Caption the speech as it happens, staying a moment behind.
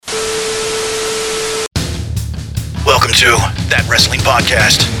to That Wrestling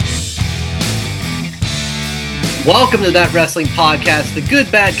Podcast. Welcome to That Wrestling Podcast. The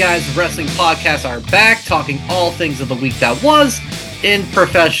good bad guys of wrestling podcasts are back, talking all things of the week that was in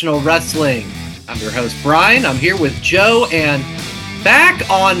professional wrestling. I'm your host, Brian. I'm here with Joe, and back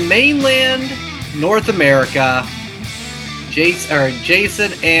on mainland North America,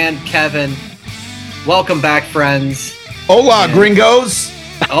 Jason and Kevin. Welcome back, friends. Hola, gringos.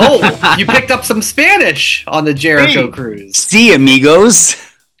 Oh, you picked up some Spanish on the Jericho cruise. Si, amigos.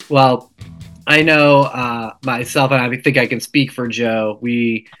 Well, I know myself, and I think I can speak for Joe.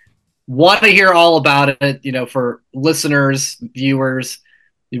 We want to hear all about it, for listeners, viewers.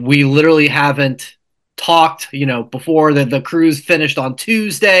 We literally haven't talked, before the cruise finished on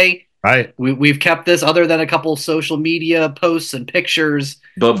Tuesday. Right. We've kept this other than a couple social media posts and pictures.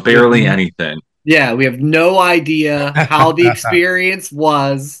 But barely anything. Yeah, we have no idea how the experience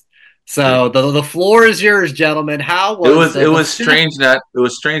was. So the floor is yours, gentlemen. How was it? Was strange not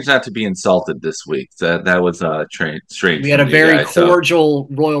to be insulted this week. That was strange. We had a very cordial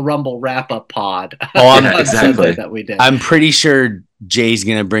Royal Rumble wrap-up pod. Oh, exactly that we did. I'm pretty sure Jay's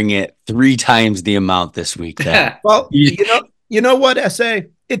gonna bring it 3 times the amount this week. Well, you know what, SA?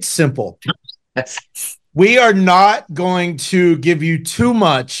 It's simple. We are not going to give you too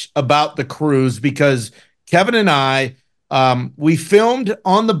much about the cruise because Kevin and I, we filmed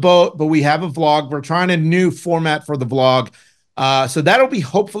on the boat, but we have a vlog. We're trying a new format for the vlog. So that'll be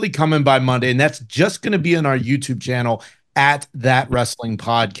hopefully coming by Monday, and that's just going to be on our YouTube channel at That Wrestling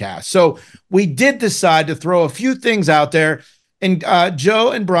Podcast. So we did decide to throw a few things out there, and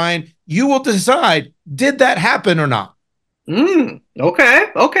Joe and Brian, you will decide, did that happen or not?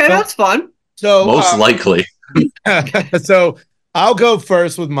 Okay, that's fun. So most likely. So I'll go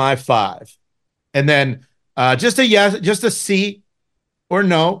first with my 5, and then just a yes, just a C or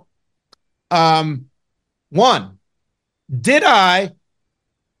no. 1, did I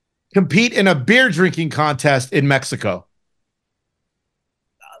compete in a beer drinking contest in Mexico?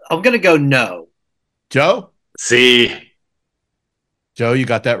 I'm gonna go no. Joe? See, Joe, you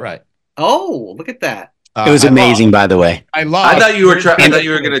got that right. Oh, look at that. It was amazing, by the way. I lost. I thought you were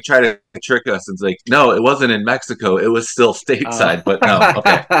going to try to trick us and like, no, it wasn't in Mexico. It was still stateside, but no.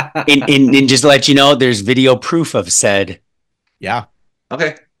 Okay. And just to let you know, there's video proof of said. Yeah.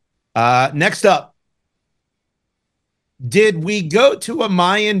 Okay. Next up, did we go to a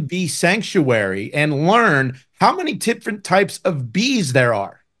Mayan bee sanctuary and learn how many different types of bees there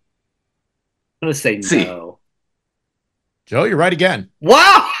are? I'm gonna say C. no. Joe, you're right again.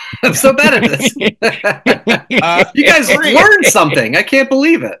 Wow, I'm so bad at this. You guys learned something. I can't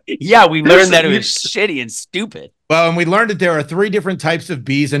believe it. Yeah, we learned that it was shitty and stupid. Well, and we learned that there are 3 different types of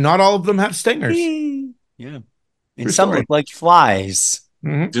bees, and not all of them have stingers. Yeah. And some look like flies.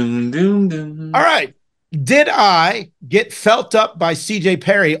 Mm-hmm. Doom, doom, doom. All right. Did I get felt up by CJ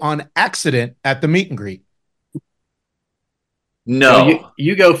Perry on accident at the meet and greet? No. So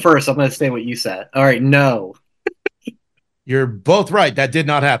you go first. I'm going to say what you said. All right, no. You're both right. That did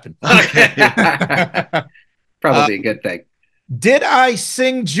not happen. Probably a good thing. Did I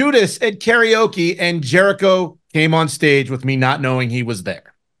sing Judas at karaoke and Jericho came on stage with me not knowing he was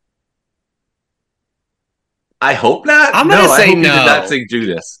there? I hope not. I'm going to say I hope no. You did not sing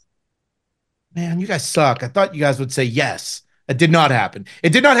Judas. Man, you guys suck. I thought you guys would say yes. It did not happen.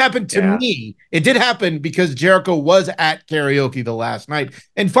 It did not happen to me. It did happen because Jericho was at karaoke the last night.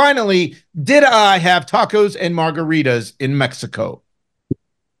 And finally, did I have tacos and margaritas in Mexico?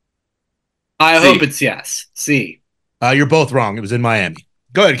 I C. hope it's yes. C. You're both wrong. It was in Miami.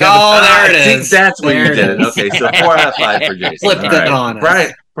 Go ahead, Kevin. Oh, there it I think is. that's where There you it did it. is. Okay, so 4 out of 5 for Jason. Flipped All it on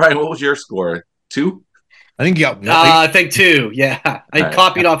us. Brian, what was your score? 2? I think you got one. I think 2. Yeah. I right.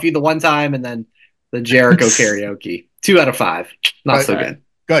 copied off you the one time and then the Jericho karaoke. 2 out of 5. Not so good.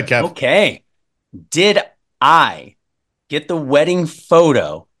 Go ahead, Kev. Okay. Did I get the wedding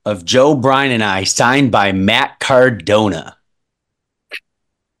photo of Joe, Brian, and I signed by Matt Cardona?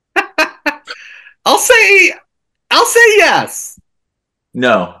 I'll say yes.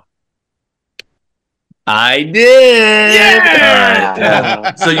 No. I did. Yeah. All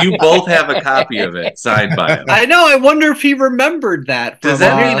right. So you both have a copy of it signed by him. I know. I wonder if he remembered that. Does from,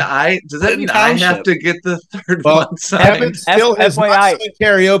 that mean I have Township. to get the third Well, one signed? Kevin still has not FYI. sung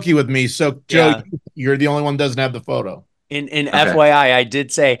karaoke with me, so Joe, Yeah. you're the only one that doesn't have the photo. In FYI, I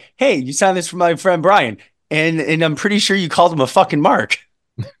did say, hey, you signed this for my friend Brian. And I'm pretty sure you called him a fucking Mark.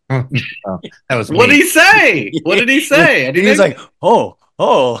 That was What did me. he say? What did he say? He was like, oh.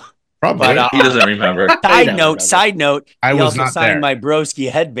 Probably. But, He doesn't remember. Side note, I he was also not signed there. my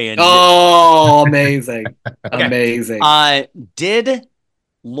broski headband. oh, amazing. Amazing. Did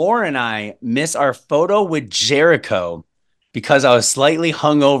Laura and I miss our photo with Jericho because I was slightly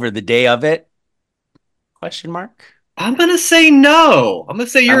hungover the day of it? Question mark. I'm gonna say no. I'm gonna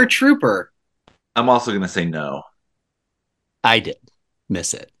say you're a trooper. I'm also gonna say no. I did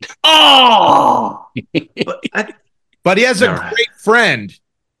miss it. Oh, But he has a All right. great friend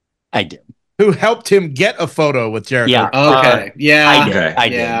I did. who helped him get a photo with Jericho. Yeah. okay. Yeah. I did. Okay. I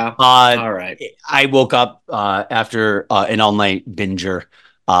did. Yeah. Uh, All right. I woke up after an all night binger.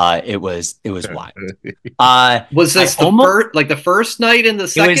 It was wild. Was this the first night and the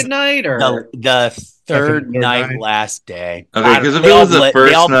second night, or the third third night night? last day? Okay, because if They it all was the they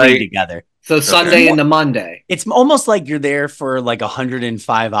first all bleed night, together. so Sunday into Monday? It's almost like you're there for like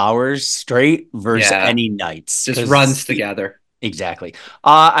 105 hours straight versus Yeah. any nights. Just 'Cause- runs together. Exactly.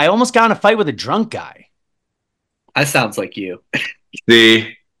 I almost got in a fight with a drunk guy. That sounds like you.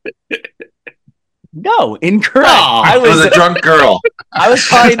 see, No, incorrect. Oh, I it was was a drunk girl. I was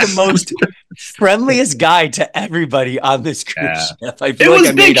probably the most friendliest guy to everybody on this cruise Yeah. ship. I It feel was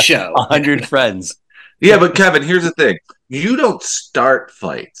like I Big made Show. 100 friends. Yeah, but Kevin, here's the thing: you don't start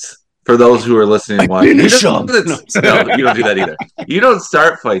fights. For those who are listening, and I watching, finish no, them. you don't do that either. You don't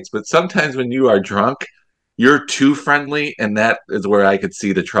start fights, but sometimes when you are drunk, you're too friendly, and that is where I could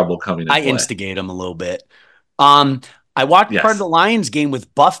see the trouble coming. I instigate him a little bit. I watched Yes. part of the Lions game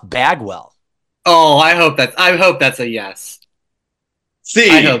with Buff Bagwell. Oh, I hope that's a yes. See,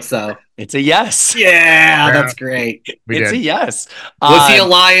 I hope so. It's a yes. Yeah, that's great. We It's did. a yes. Was he a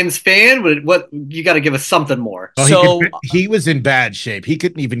Lions fan? What you got to give us something more. Oh, So- he was in bad shape. He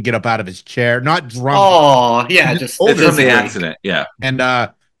couldn't even get up out of his chair. Not drunk, Oh, yeah, just It's it's from the physically. accident. Yeah, and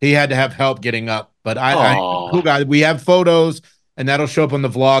he had to have help getting up. But I Aw. cool guy. We have photos, and that'll show up on the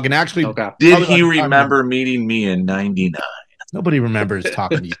vlog. And actually, Okay. did Probably he like time remember meeting me in '99? nobody remembers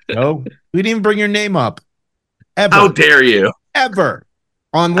talking to you, Joe. We didn't even bring your name up, ever, How dare you? ever,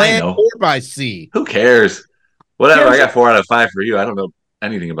 on I land know. or by sea. Who cares? Whatever. Here's- I got 4 out of 5 for you. I don't know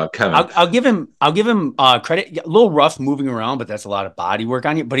anything about Kevin. I'll give him credit. A little rough moving around, but that's a lot of body work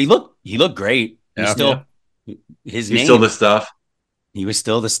on you. But he looked great. He's Yeah. still his He's name. still the stuff. He was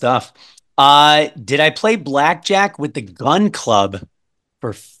still the stuff. Did I play blackjack with the gun club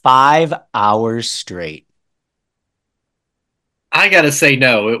for 5 hours straight? I gotta say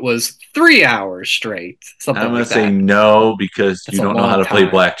no. It was 3 hours straight. Something I'm like gonna say that. no because That's you a don't know how long to play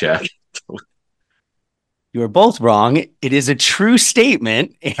time. blackjack. You are both wrong. It is a true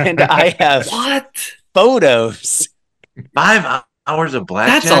statement, and I have What? photos. 5 hours of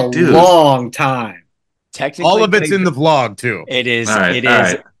blackjack, That's a dude. long time. Technically, All of it's in the vlog too. It is. All right, it all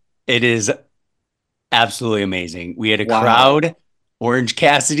is. right. It is absolutely amazing. We had a Wow. crowd. Orange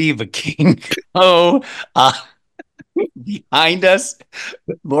Cassidy, Vikingo, behind us.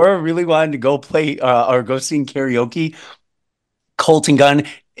 Laura really wanted to go play or go sing karaoke. Colton Gunn.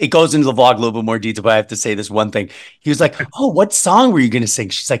 It goes into the vlog a little bit more detail, but I have to say this one thing. He was like, "Oh, what song were you going to sing?"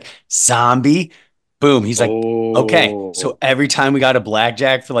 She's like, "Zombie." Boom. He's like, "Okay." So every time we got a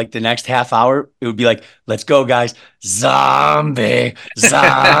blackjack for like the next half hour, it would be like, "Let's go, guys. Zombie,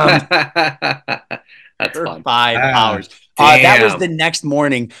 zombie." That's For fun. 5 Ah, hours. That was damn. the next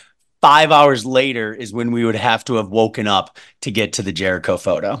morning. 5 hours later is when we would have to have woken up to get to the Jericho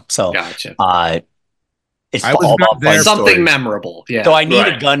photo. So Gotcha. it's I was all not about there. fun Something stories. memorable. Yeah. So I need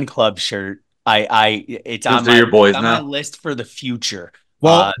a Right. gun club shirt. It's on Those are your boys on now? my list for the future.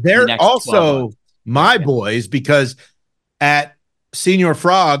 Well, the they're next 12 also months. my Yeah. boys because at Senior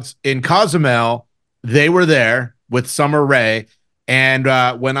Frogs in Cozumel, they were there with Summer Rae. And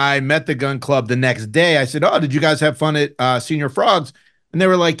when I met the gun club the next day, I said, "Oh, did you guys have fun at Senior Frogs?" And they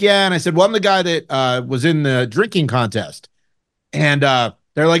were like, "Yeah." And I said, "Well, I'm the guy that was in the drinking contest." And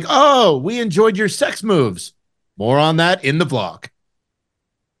they're like, "Oh, we enjoyed your sex moves." More on that in the vlog.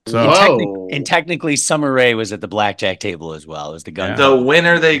 So Whoa. And technically, Summer Rae was at the blackjack table as well as the gun. Yeah. So club. when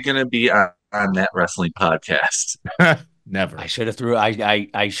are they gonna be on that wrestling podcast? never. I should have threw.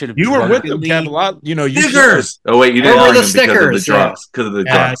 I should have. You were with them, drunkenly- Kev, a lot. You know, you Stickers. Oh wait, you Where didn't were bring the them because of the stickers? Yeah. drunks. Because of the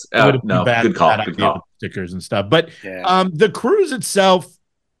Yeah, drunks. it would've been No, bad- good call. bad Good idea call. with stickers and stuff. But Yeah. the cruise itself,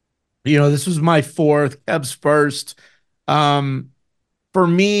 you know, this was my fourth, Kev's first. For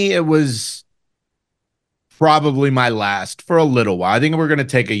me, it was probably my last for a little while. I think we're going to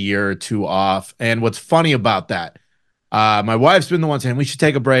take a year or two off. And what's funny about that, my wife's been the one saying, we should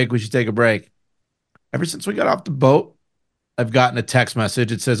take a break. We should take a break. Ever since we got off the boat, I've gotten a text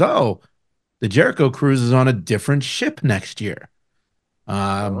message. It says, "Oh, the Jericho cruise is on a different ship next year."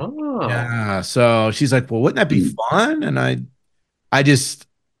 Oh. Yeah. So she's like, "Well, wouldn't that be fun?" And I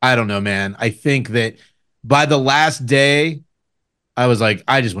don't know, man. I think that by the last day, I was like,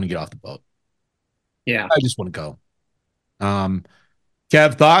 I just want to get off the boat. Yeah. I just want to go.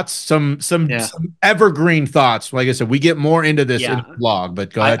 Kev, thoughts? Some evergreen thoughts. Like I said, we get more into this in the vlog,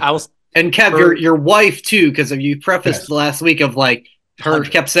 but go ahead. And Kev, your wife too, because you prefaced the last week of like her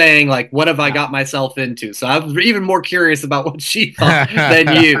kept saying like, "What have I got myself into?" So I was even more curious about what she thought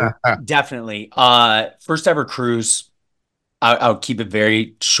than you. Definitely. First ever cruise. I'll keep it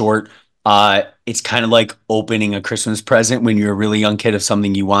very short. It's kind of like opening a Christmas present when you're a really young kid of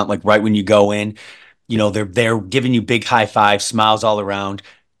something you want. Like right when you go in, they're giving you big high five, smiles all around,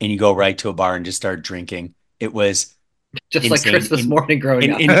 and you go right to a bar and just start drinking. It was just insane. Like Christmas morning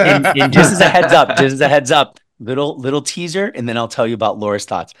growing up. And just as a heads up, little teaser, and then I'll tell you about Laura's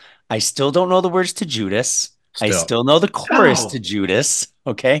thoughts. I still don't know the words to Judas. I still know the chorus to Judas.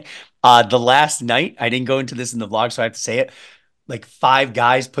 Okay. The last night, I didn't go into this in the vlog, so I have to say it. Like 5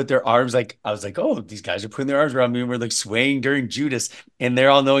 guys put their arms, like I was like, oh, these guys are putting their arms around me, and we're like swaying during Judas, and they're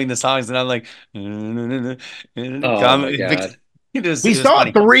all knowing the songs, and I'm like, oh my God. We saw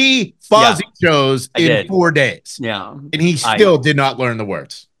funny. 3 Fozzy shows in 4 days. Yeah. And he still did not learn the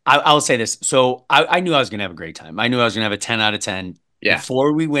words. I'll say this. So I knew I was going to have a great time. I knew I was going to have a 10 out of 10. Yeah.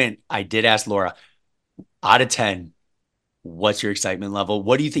 Before we went, I did ask Laura, out of 10, what's your excitement level?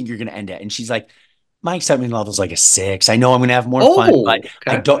 What do you think you're going to end at? And she's like, my excitement level is like a 6. I know I'm going to have more fun,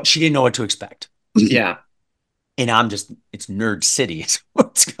 but she didn't know what to expect. Yeah. And it's nerd city.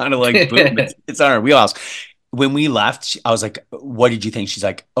 It's kind of like, boom, it's on our wheelhouse. When we left, I was like, what did you think? She's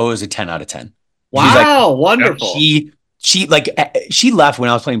like, oh, it was a 10 out of 10. Wow. Like, wonderful. She left when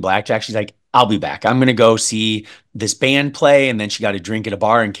I was playing blackjack. She's like, I'll be back. I'm going to go see this band play. And then she got a drink at a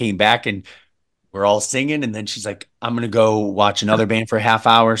bar and came back and we're all singing. And then she's like, I'm going to go watch another band for a half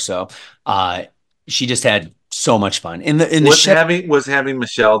hour. So, she just had so much fun. Was having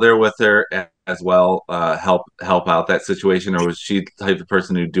Michelle there with her as well help out that situation, or was she the type of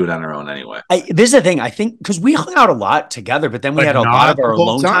person who'd do it on her own anyway? This is the thing, I think, because we hung out a lot together, but then we had a lot of our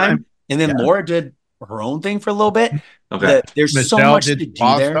alone time, and then Laura did her own thing for a little bit. Okay, there's Michelle so much to do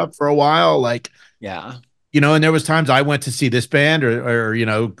there. Up for a while, and there was times I went to see this band or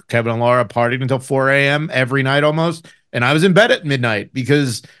Kevin and Laura partied until 4 a.m. every night almost, and I was in bed at midnight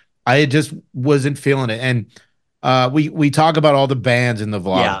because I just wasn't feeling it. And we talk about all the bands in the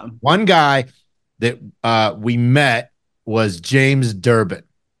vlog. Yeah. One guy that we met was James Durbin.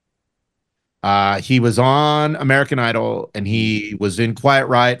 He was on American Idol and he was in Quiet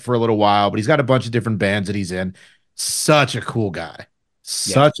Riot for a little while, but he's got a bunch of different bands that he's in. Such a cool guy.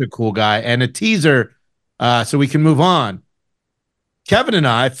 A cool guy. And a teaser, so we can move on. Kevin and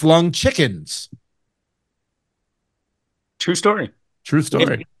I flung chickens. True story.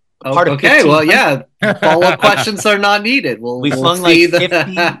 Okay, well, yeah. Follow-up questions are not needed. We flung like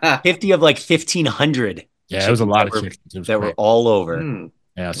 50 of like 1,500. Yeah, it was a lot of chickens that were all over.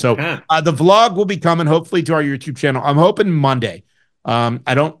 Yeah, so the vlog will be coming hopefully to our YouTube channel. I'm hoping Monday. I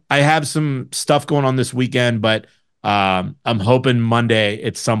have some stuff going on this weekend, but I'm hoping Monday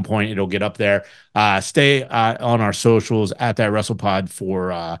at some point it'll get up there. Stay on our socials at that WrestlePod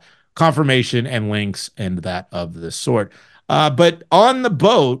for confirmation and links and that of the sort. But on the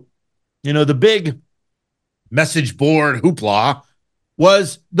boat, the big message board hoopla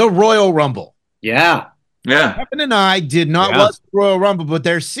was the Royal Rumble. Yeah. Kevin and I did not watch the Royal Rumble, but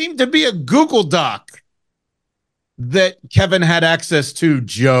there seemed to be a Google Doc that Kevin had access to,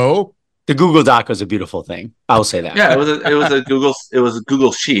 Joe. The Google Doc was a beautiful thing. I'll say that. Yeah, it was a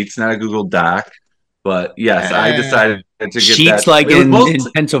Google Sheets, not a Google Doc. But yes, I decided to get Sheets that. Like in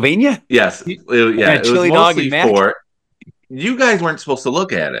Pennsylvania? Yes. It was mostly for you guys weren't supposed to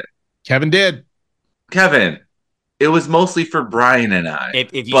look at it. Kevin did. Kevin, it was mostly for Brian and I.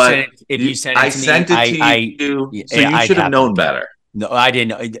 If you sent it to me, I sent it to you, so you should have known better. No, I didn't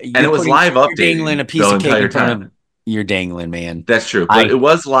know. And it was live updating. Dangling a piece of cake in front of you're dangling, man. That's true. But it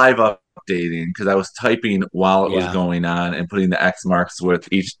was live updating because I was typing while it was going on and putting the X marks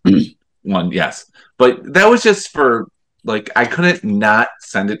with each one. Yes. But that was just for I couldn't not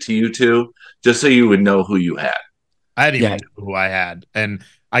send it to you two just so you would know who you had. I didn't even know who I had. And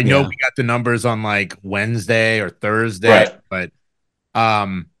I know we got the numbers on Wednesday or Thursday, but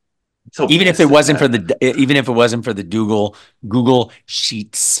so even if it wasn't for the Google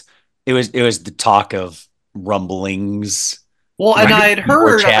Sheets, it was the talk of rumblings. Well, and I had heard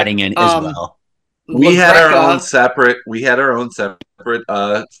we're chatting in as well. We had our own separate.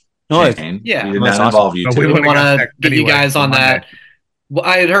 Chain. Yeah, we did not involve you. We want to get you guys on that. Well,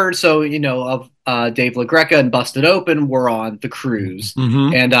 I had heard of Dave LaGreca and Busted Open were on the cruise,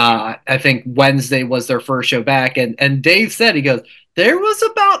 and I think Wednesday was their first show back, and Dave said, he goes, there was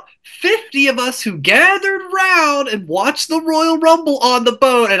about 50 of us who gathered round and watched the Royal Rumble on the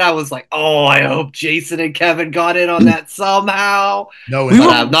boat. And I was like, oh, I hope Jason and Kevin got in on that somehow. No,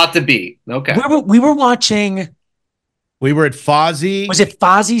 not to be. Okay. We were watching. We were at Fozzy. Was it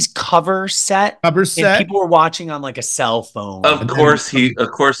Fozzie's cover set? And people were watching on like a cell phone. Of course,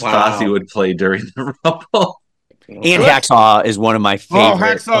 Fozzy would play during the Rumble. And Hacksaw is one of my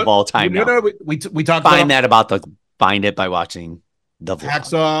favorites of all time. We talked Find it by watching the vlog.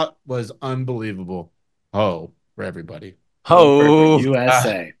 Hacksaw was unbelievable. Oh, for everybody. Oh,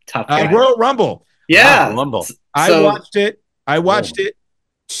 USA. Tough Royal Rumble. Yeah. Rumble. I watched it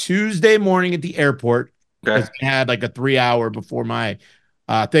Tuesday morning at the airport. Okay. I had like a 3-hour before my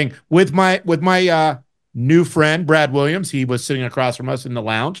thing with my new friend Brad Williams. He was sitting across from us in the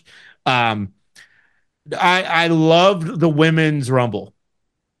lounge. I loved the women's Rumble.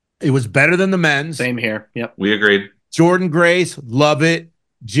 It was better than the men's. Same here. Yep. We agreed. Jordan Grace, love it.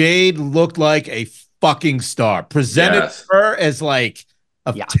 Jade looked like a fucking star. Presented her as like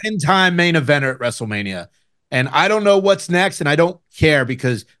a 10-time main eventer at WrestleMania. And I don't know what's next, and I don't care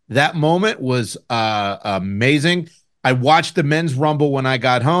because that moment was amazing. I watched the men's Rumble when I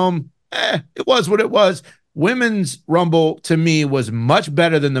got home. It was what it was. Women's Rumble, to me, was much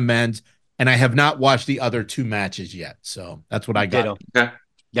better than the men's, and I have not watched the other 2 matches yet. So that's what I got. Okay.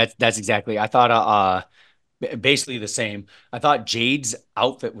 That's exactly. I thought basically the same. I thought Jade's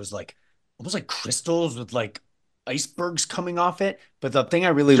outfit was like almost like crystals with like icebergs coming off it. But the thing I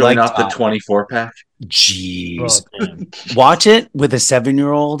really liked off the 24 pack. Jeez. Watch it with a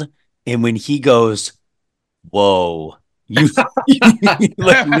 7-year-old, and when he goes, whoa. You like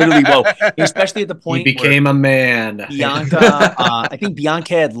literally whoa, especially at the point he became a man. Bianca, I think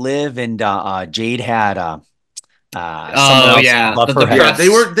Bianca had Liv and Jade had they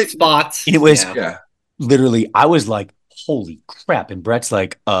were the spots. It was literally, I was like, holy crap. And Brett's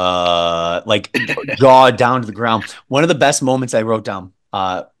like jaw down to the ground. One of the best moments I wrote down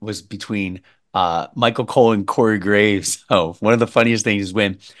was between Michael Cole and Corey Graves. Oh, one of the funniest things is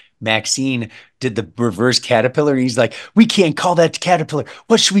when Maxine did the reverse caterpillar, and he's like, we can't call that the caterpillar.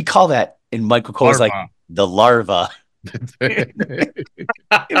 What should we call that? And Michael Cole was like, the larva.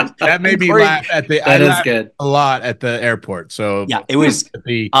 That made me laugh at the. That is good. A lot at the airport. So yeah, it was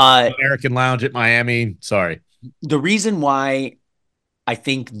the American Lounge at Miami. Sorry. The reason why I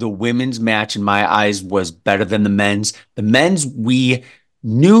think the women's match in my eyes was better than the men's. The men's, we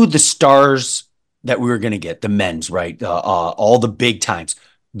knew the stars that we were going to get. The men's, right? All the big times.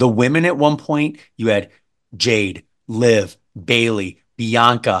 The women at one point, you had Jade, Liv, Bailey,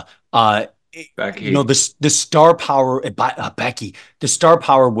 Bianca, Becky. You know, the star power, Becky, the star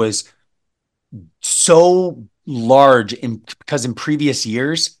power was so large because in previous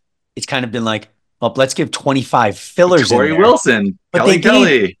years, it's kind of been like, well, let's give 25 fillers Tori in there. Wilson, but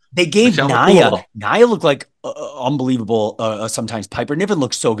Kelly. They gave Michelle Nia. McCool. Nia looked like unbelievable. Sometimes Piper Niven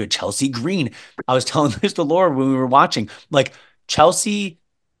looked so good. Chelsea Green. I was telling this to Laura when we were watching. Like Chelsea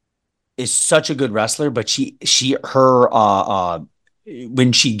is such a good wrestler, but her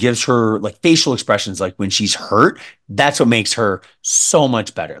when she gives her like facial expressions, like when she's hurt, that's what makes her so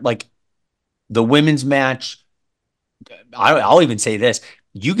much better. Like the women's match, I'll even say this: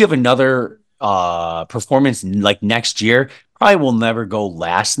 you give another performance like next year, probably will never go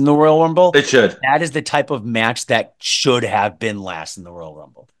last in the Royal Rumble. It should. That is the type of match that should have been last in the Royal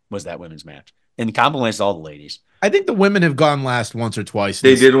Rumble. Was that women's match? And compliments to all the ladies. I think the women have gone last once or twice.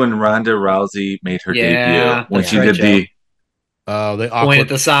 They did when Ronda Rousey made her debut. When she did the point at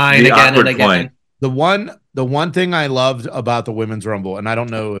the sign again and again. Point. The one thing I loved about the women's Rumble, and I don't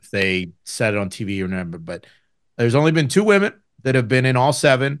know if they said it on TV or remember, but there's only been 2 women that have been in all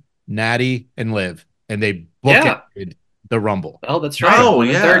 7, Natty and Liv, and they booked the Rumble. Oh, that's right. Oh,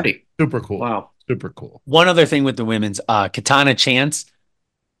 yeah. 30. Super cool. Wow. Super cool. One other thing with the women's, Katana Chance,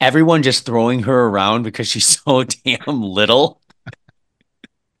 everyone just throwing her around because she's so damn little.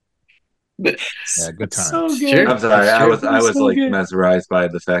 Yeah, good time. So good. Sure. I'm sorry. I was so like good. mesmerized by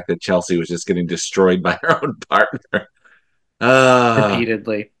the fact that Chelsea was just getting destroyed by her own partner.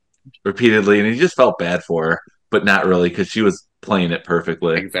 Repeatedly, and he just felt bad for her, but not really because she was playing it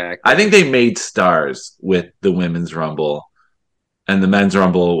perfectly. Exactly. I think they made stars with the women's Rumble, and the men's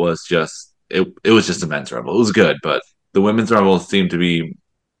Rumble was just it was just a men's Rumble. It was good, but the women's Rumble seemed to be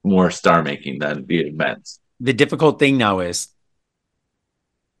more star making than the men's. The difficult thing now is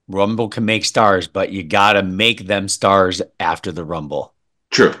Rumble can make stars, but you gotta make them stars after the Rumble.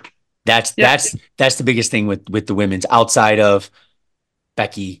 True. That's the biggest thing with the women's outside of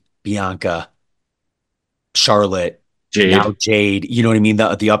Becky, Bianca, Charlotte, Jade. now Jade. You know what I mean?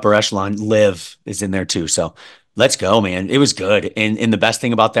 The upper echelon, Liv is in there too. So Let's go, man. It was good. And the best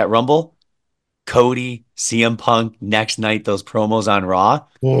thing about that Rumble, Cody, CM Punk, next night, those promos on Raw.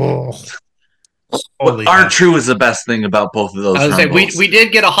 Oh. What R-Truth is the best thing about both of those. I was saying we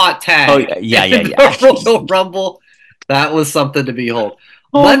did get a hot tag. Oh yeah. Royal Rumble. That was something to behold.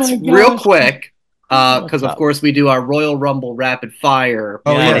 Let's real quick, because of course we do our Royal Rumble rapid fire.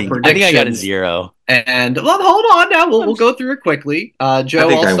 I think I got a 0. And hold on now, we'll go through it quickly.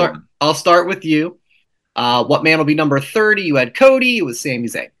 Joe, I'll start with you. What man will be number 30? You had Cody. It was Sami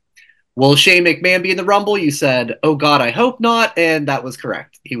Zayn. Will Shane McMahon be in the Rumble? You said, oh God, I hope not, and that was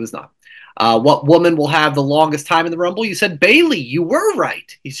correct. He was not. What woman will have the longest time in the Rumble? You said Bayley. You were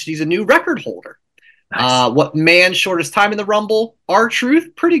right. She's a new record holder. Nice. What man shortest time in the Rumble?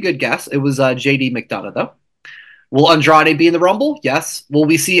 R-Truth. Pretty good guess. It was JD McDonough, though. Will Andrade be in the Rumble? Yes. Will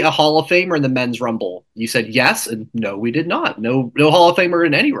we see a Hall of Famer in the men's Rumble? You said yes, and no, we did not. No Hall of Famer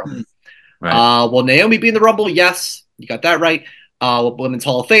in any Rumble. Right. Will Naomi be in the Rumble? Yes. You got that right. Women's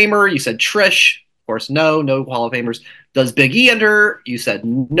Hall of Famer? You said Trish. Of course, no Hall of Famers. Does Big E enter? You said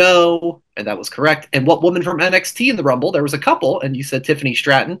no, and that was correct. And what woman from NXT in the Rumble? There was a couple, and you said Tiffany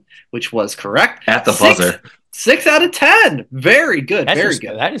Stratton, which was correct. At the buzzer. 6 out of 10. Very good. Very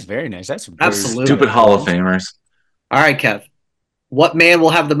good. That is very nice. That's absolutely stupid Hall of Famers. All right, Kev. What man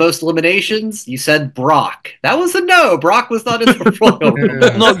will have the most eliminations? You said Brock. That was a no. Brock was not in the Royal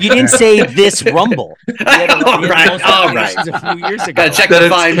Rumble. No, you didn't say this Rumble. All right. A few years ago. Gotta check the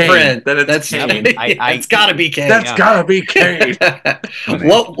fine print. That's Kane. It's gotta be Kane. That's gotta be Kane.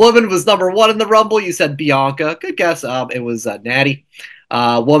 What woman was number 1 in the Rumble? You said Bianca. Good guess. It was Natty.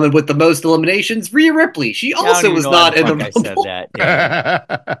 Woman with the most eliminations, Rhea Ripley. She also was not in the Rumble. I said that.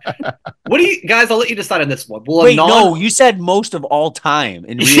 Yeah. What do you guys? I'll let you decide on this one. No, you said most of all time.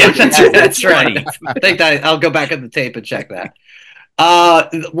 And Rhea, that's right. I think that I'll go back in the tape and check that.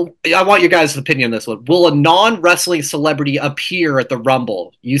 I want your guys' opinion on this one. Will a non-wrestling celebrity appear at the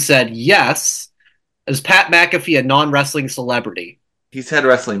Rumble? You said yes. Is Pat McAfee a non-wrestling celebrity? He's had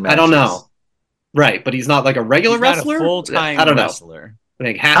wrestling matches. I don't know. Right, but he's not like a regular wrestler. Not a full-time wrestler.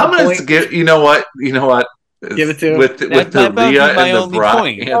 Like I'm gonna give. You know what? Give it to him. With the Rhea and the Brock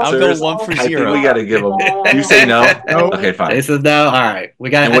answers, I'll go 1 for 0. I think we got to give them. You say no? Okay, fine. They said no. All right, we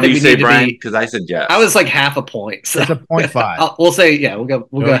got. And what do you say, Brian? Because I said yes. I was like half a point. So. It's a 0.5. We'll say yeah. We'll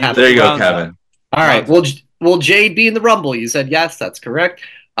go half. There you go, Kevin. All right. Will Jade be in the Rumble? You said yes. That's correct.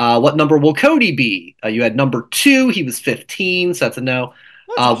 What number will Cody be? You had number 2. He was 15, so that's a no.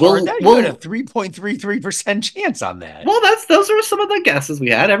 You had a 3.33% chance on that. Well, those are some of the guesses we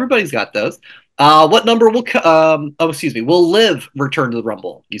had. Everybody's got those. What number will will Liv return to the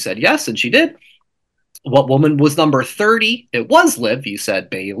Rumble? You said yes, and she did. What woman was number 30? It was Liv. You said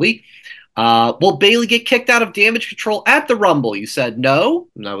Bayley. Will Bayley get kicked out of Damage Control at the Rumble? You said no,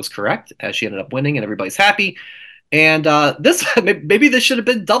 and that was correct, as she ended up winning, and everybody's happy. And maybe this should have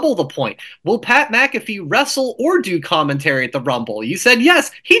been double the point. Will Pat McAfee wrestle or do commentary at the Rumble? You said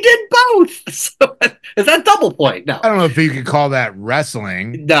yes. He did both. So, is that double point? No. I don't know if you could call that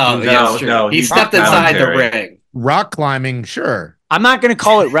wrestling. No. He stepped inside the ring. Rock climbing, sure. I'm not going to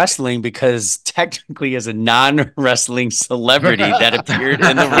call it wrestling because technically as a non-wrestling celebrity that appeared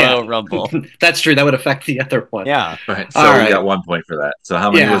in the Royal Rumble. That's true. That would affect the other one. Yeah. Right. So we got 1 point for that. So how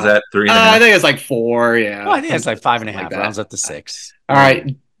many was that? 3.5? I think it's like 4. Yeah. Well, I think it's like 5.5. Rounds up to 6. All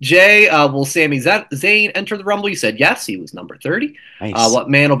right. Jay, will Sami Zayn enter the Rumble? You said yes. He was number 30. Nice. What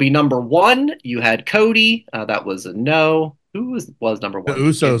man will be number 1? You had Cody. That was a no. Who was number 1? The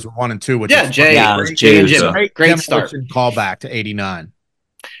Usos were 1 and 2. Which Jay. Jay and Jim. Great start. Callback to 89.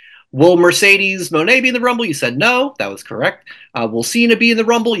 Will Mercedes Moné be in the Rumble? You said no. That was correct. Will Cena be in the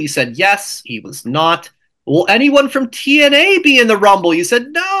Rumble? You said yes. He was not. Will anyone from TNA be in the Rumble? You said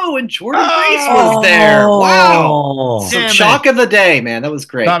no, and Jordan Grace was there. Wow. Shock of the day, man. That was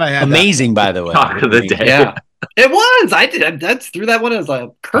great. Amazing, by the way. Shock of the day. Yeah, it was. I threw that one as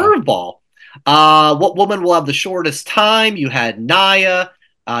a curveball. What woman will have the shortest time? You had Nia.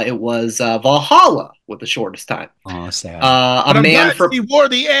 It was Valhalla with the shortest time. Oh, sad. A man from he wore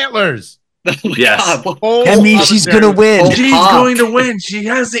the antlers. Yes. That means she's going to win. She's going to win. She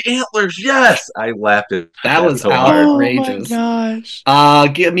has the antlers. Yes. I laughed at that. Was so outrageous. Oh my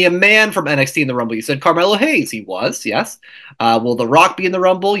gosh. Give me a man from NXT in the Rumble. You said Carmelo Hayes. He was, yes. Will The Rock be in the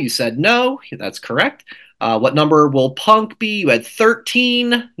Rumble? You said no. That's correct. What number will Punk be? You had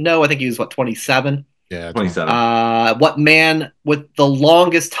 13. No, I think he was 27. Yeah, 27. What man with the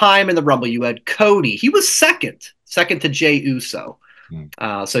longest time in the Rumble? You had Cody. He was second to Jey Uso.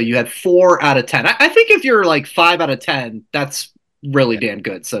 So you had 4 out of 10. I think if you're like 5 out of 10, that's really damn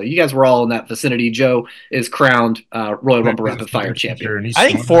good. So you guys were all in that vicinity. Joe is crowned Royal Rumble Rapid Fire champion.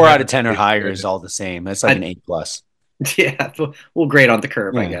 I think 4 out of 10 or higher is all the same. That's like an A+. Yeah, we'll grade on the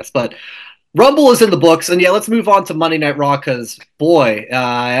curve, I guess. But Rumble is in the books, and let's move on to Monday Night Raw because, boy,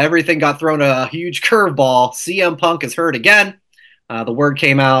 everything got thrown a huge curveball. CM Punk is hurt again. The word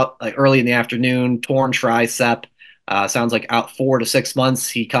came out like early in the afternoon, torn tricep. Sounds like out 4 to 6 months.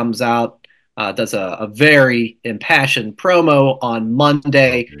 He comes out, does a very impassioned promo on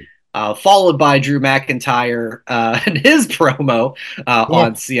Monday, followed by Drew McIntyre and his promo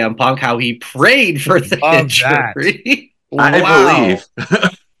on CM Punk, how he prayed for the injury. I believe.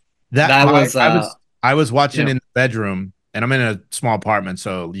 I was watching in the bedroom, and I'm in a small apartment,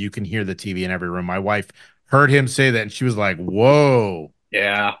 so you can hear the TV in every room. My wife heard him say that, and she was like, "Whoa!"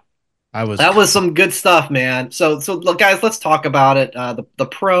 Yeah, that was some good stuff, man. So look, guys, let's talk about it. The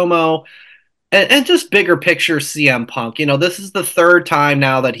promo and just bigger picture CM Punk. This is the third time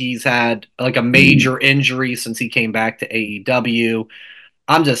now that he's had like a major injury since he came back to AEW.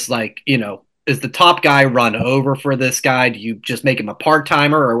 I'm just like, is the top guy run over for this guy? Do you just make him a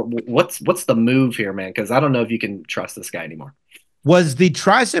part-timer, or what's the move here, man? Because I don't know if you can trust this guy anymore. Was the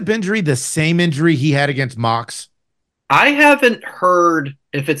tricep injury the same injury he had against Mox? I haven't heard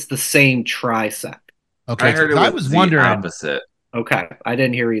if it's the same tricep. Okay, I heard I was wondering. Opposite. Okay, I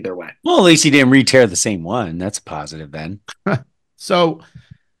didn't hear either way. Well, at least he didn't re-tear the same one. That's a positive then. So,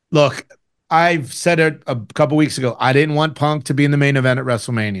 look, I've said it a couple weeks ago. I didn't want Punk to be in the main event at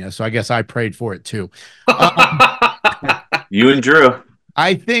WrestleMania, so I guess I prayed for it too. You and Drew.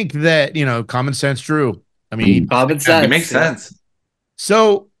 I think that, common sense, Drew. I mean, common sense. It makes sense.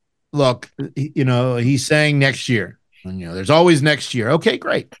 So, look, he's saying next year. And, there's always next year. Okay,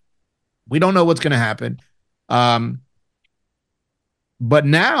 great. We don't know what's going to happen. But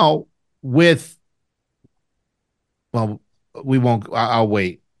now we won't. I'll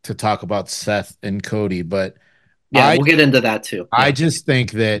wait to talk about Seth and Cody, but we'll get into that too. I just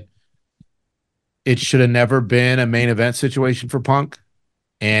think that it should have never been a main event situation for Punk,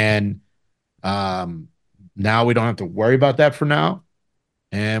 and now we don't have to worry about that for now,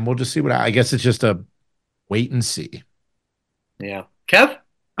 and we'll just see I guess it's just a wait and see. Yeah, Kev,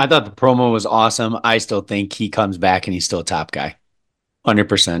 I thought the promo was awesome. I still think he comes back and he's still a top guy,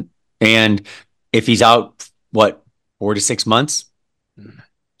 100%. And if he's out, 4 to 6 months?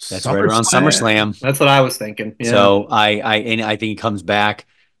 That's right around SummerSlam. That's what I was thinking. Yeah. So I think he comes back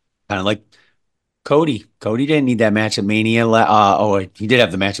kind of like Cody. Cody didn't need that match at Mania. He did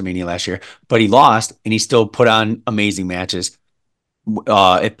have the match at Mania last year, but he lost and he still put on amazing matches.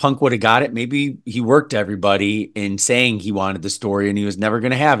 If Punk would have got it, maybe he worked everybody in saying he wanted the story and he was never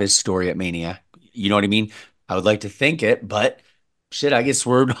going to have his story at Mania. You know what I mean? I would like to think it, but shit, I get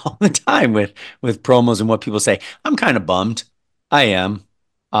swerved all the time with promos and what people say. I'm kind of bummed. I am.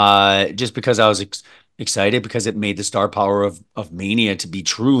 Just because I was excited because it made the star power of Mania to be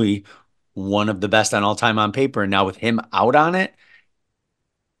truly one of the best on all time on paper. And now with him out on it,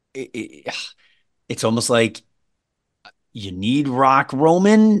 it's almost like you need Rock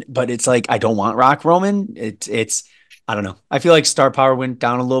Roman, but it's like, I don't want Rock Roman. It's, I don't know. I feel like star power went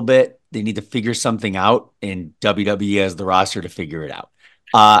down a little bit. They need to figure something out, and WWE has the roster to figure it out.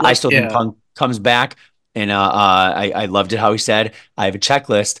 I still think Punk comes back, and I loved it how he said, I have a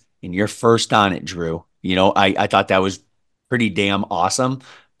checklist, and you're first on it, Drew. I thought that was pretty damn awesome.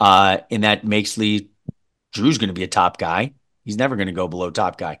 And that makes Drew's going to be a top guy. He's never going to go below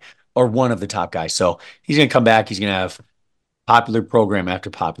top guy or one of the top guys. So he's going to come back. He's going to have popular program after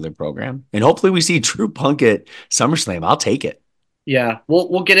popular program. And hopefully we see Drew Punk at SummerSlam. I'll take it. Yeah,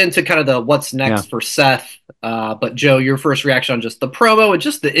 we'll get into kind of the what's next for Seth. But Joe, your first reaction on just the promo and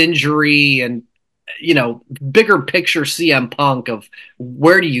just the injury and, bigger picture CM Punk of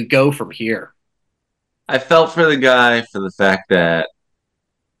where do you go from here? I felt for the guy for the fact that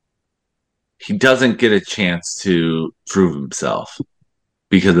he doesn't get a chance to prove himself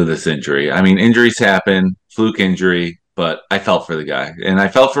because of this injury. I mean, injuries happen, fluke injury, but I felt for the guy. And I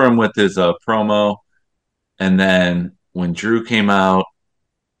felt for him with his promo. And then when Drew came out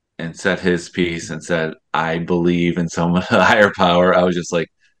and said his piece and said, I believe in some higher power, I was just like,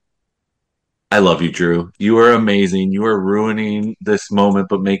 I love you, Drew. You are amazing. You are ruining this moment,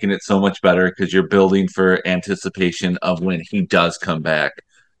 but making it so much better because you're building for anticipation of when he does come back.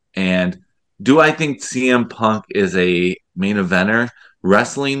 And do I think CM Punk is a main eventer?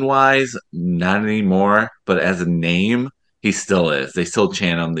 Wrestling-wise, not anymore, but as a name, he still is. They still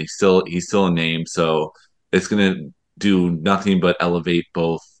chant him. He's still a name, so it's going to do nothing but elevate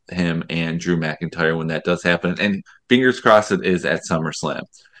both him and Drew McIntyre when that does happen. And fingers crossed it is at SummerSlam.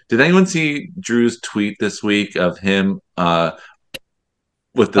 Did anyone see Drew's tweet this week of him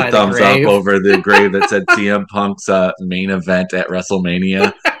with the thumbs up over the grave that said CM Punk's main event at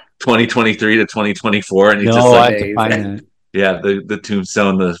WrestleMania 2023 to 2024, and he's just like, yeah, the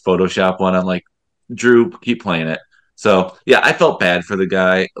tombstone, the Photoshop one. I'm like, Drew, keep playing it. So yeah, I felt bad for the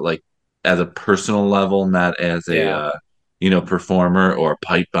guy, like as a personal level, not as a performer or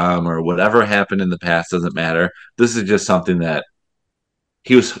pipe bomb or whatever happened in the past. Doesn't matter. This is just something that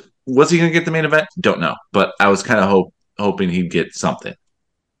was he going to get the main event? Don't know, but I was kind of hoping he'd get something.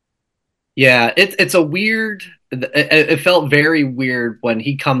 Yeah, it's a weird. It felt very weird when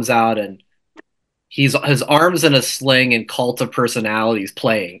he comes out and his arms in a sling and Cult of Personalities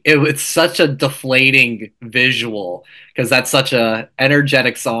playing. It's such a deflating visual because that's such a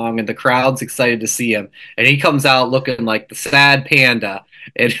energetic song and the crowd's excited to see him. And he comes out looking like the sad panda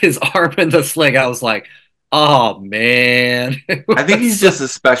and his arm in the sling. I was like, oh man. I think he's just a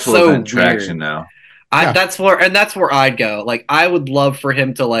special event attraction now. That's where I'd go. Like, I would love for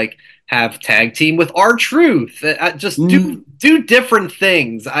him to like have tag team with R-Truth. Just do different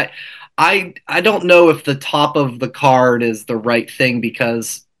things. I don't know if the top of the card is the right thing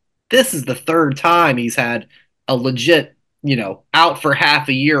because this is the third time he's had a legit, out for half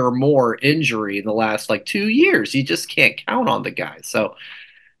a year or more injury in the last like 2 years. You just can't count on the guy. So,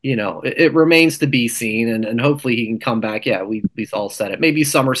 it remains to be seen, and hopefully he can come back. Yeah, we all said it. Maybe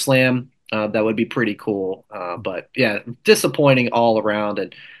SummerSlam. That would be pretty cool. But yeah, disappointing all around.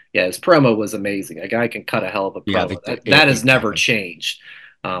 And yeah, his promo was amazing. A guy can cut a hell of a promo. That has never changed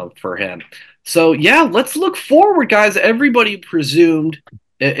for him. So yeah, let's look forward, guys. Everybody presumed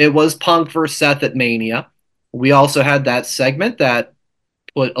it was Punk versus Seth at Mania. We also had that segment that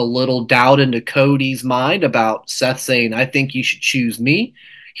put a little doubt into Cody's mind about Seth saying, I think you should choose me.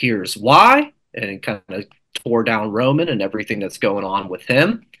 Here's why. And it kind of tore down Roman and everything that's going on with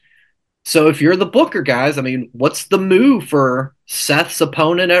him. So if you're the booker, guys, I mean, what's the move for Seth's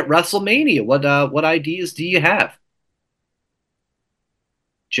opponent at WrestleMania? What ideas do you have?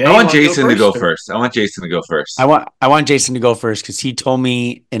 Jay, I want Jason to go first. I want Jason to go first. I want Jason to go first because he told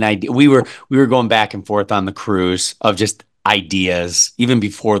me an idea. We were going back and forth on the cruise of just ideas, even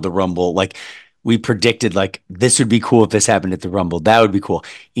before the Rumble. Like, we predicted, like, this would be cool if this happened at the Rumble. That would be cool.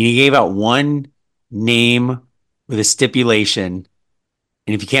 And he gave out one name with a stipulation.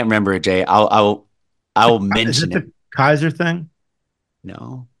 And if you can't remember it, Jay, I'll mention it. The Kaiser thing?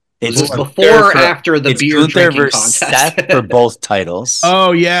 No. It's before or after the beer drinking contest. Seth for both titles.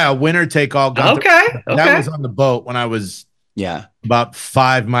 Oh, yeah. Winner take all. Okay. That was on the boat when I was about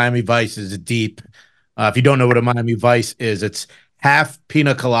 5 Miami Vices deep. If you don't know what a Miami Vice is, it's half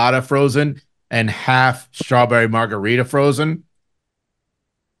pina colada frozen and half strawberry margarita frozen.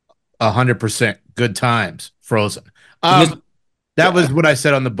 100% good times frozen. That was what I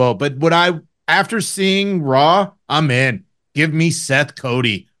said on the boat. But after seeing Raw, I'm in. Give me Seth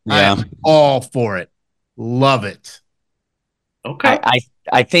Cody. Yeah. I'm all for it. Love it. Okay.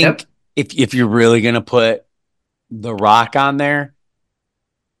 I think if you're really gonna put The Rock on there,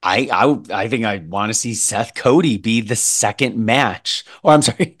 I think I want to see Seth Cody be the second match. Or I'm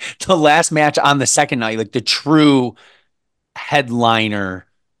sorry, the last match on the second night, like the true headliner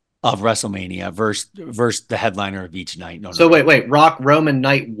of WrestleMania versus the headliner of each night. No, wait, Rock Roman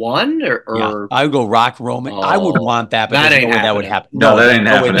night 1 or yeah, I would go Rock Roman. I would want that, but that ain't that would happen. No, that ain't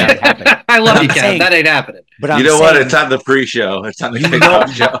happening. I love you, Ken. That ain't happening. But you know what? It's on the pre-show. It's on the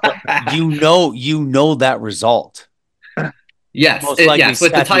kickoff show. You know that result. Yes, yes.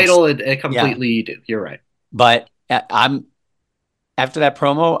 With the title, it completely you do. You're right. But I'm after that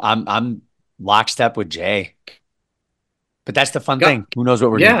promo, I'm lockstep with Jay. But that's the fun thing. Who knows what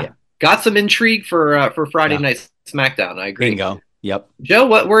we're gonna get? Got some intrigue for Friday Night SmackDown. I agree. Bingo. Yep. Joe,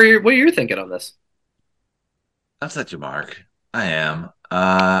 what are you thinking on this? I'm such a mark. I am.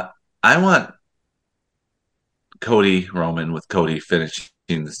 I want Cody Roman with Cody finishing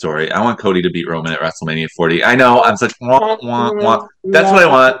the story. I want Cody to beat Roman at WrestleMania 40. I know I'm such wah, wah, wah. That's what I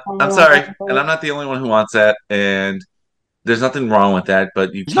want. I'm sorry, and I'm not the only one who wants that. And there's nothing wrong with that,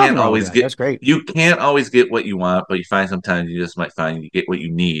 but you can't always get. That's great. You can't always get what you want, but you find sometimes you just might find you get what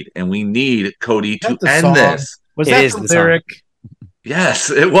you need, and we need Cody to end this. Was that the lyric? Yes,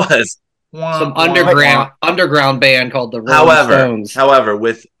 it was. Some underground band called the Rolling Stones. However,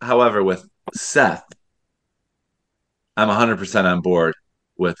 with Seth, I'm 100% on board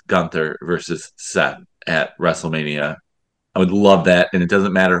with Gunther versus Seth at WrestleMania. I would love that, and it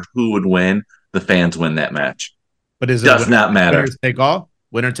doesn't matter who would win. The fans win that match. But it does not matter. Winner take all.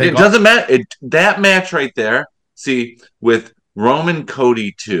 It doesn't matter. That match right there. See, with Roman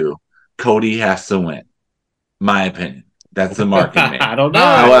Cody 2, Cody has to win. My opinion. That's the marking name. I don't know.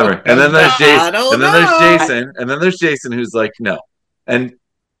 However, and then there's Jason, and then there's Jason, who's like, no. And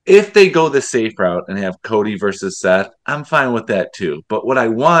If they go the safe route and have Cody versus Seth, I'm fine with that too. But what I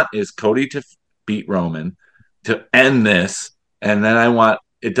want is Cody to beat Roman to end this. And then I want,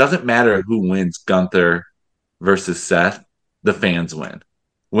 it doesn't matter who wins Gunther versus Seth, the fans win.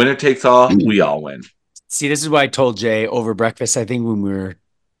 Winner takes all, we all win. See, this is what I told Jay over breakfast. I think when we were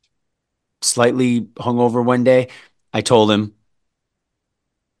slightly hungover one day, I told him,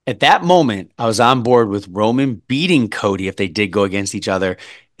 at that moment, I was on board with Roman beating Cody if they did go against each other,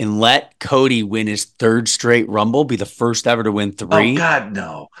 and let Cody win his third straight Rumble, be the first ever to win 3. Oh God,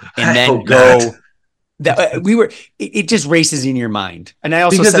 no! And then go. It just races in your mind. And I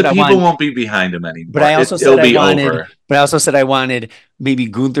also because said the people won't be behind him anymore. But I also said I wanted maybe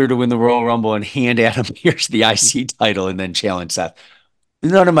Gunther to win the Royal Rumble and hand Adam Pearce the IC title and then challenge Seth.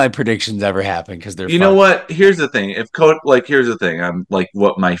 None of my predictions ever happen because they're. You know what? Here's the thing. Here's the thing. I'm like,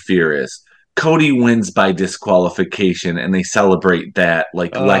 what my fear is. Cody wins by disqualification, and they celebrate that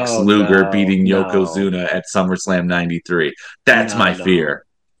like Lex Luger beating Yokozuna at SummerSlam '93. That's my fear.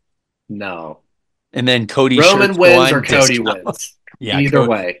 No. And then Cody Roman wins or Cody wins. Yeah, either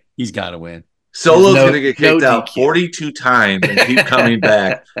way, he's got to win. Solo's going to get kicked out 42 times and keep coming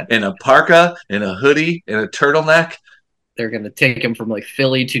back in a parka, in a hoodie, in a turtleneck. They're going to take him from like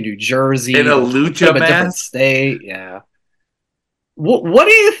Philly to New Jersey. In a lucha mask. Different state. Yeah. What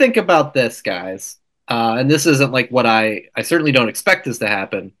do you think about this, guys? And this isn't like what I certainly don't expect this to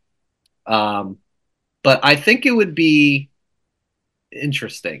happen. But I think it would be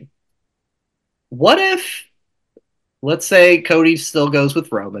interesting. What if, let's say Cody still goes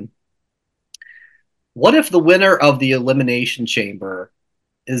with Roman. What if the winner of the Elimination Chamber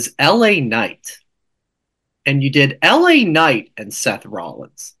is LA Knight? And you did LA Knight and Seth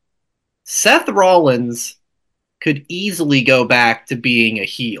Rollins. Seth Rollins could easily go back to being a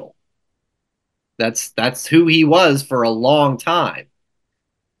heel. That's who he was for a long time.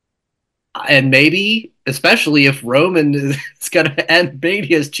 And maybe, especially if Roman is going to end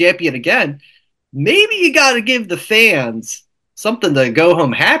Mania as champion again, maybe you got to give the fans something to go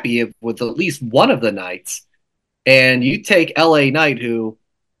home happy with at least one of the nights. And you take LA Knight, who,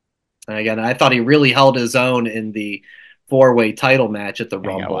 again, I thought he really held his own in the 4-way title match at the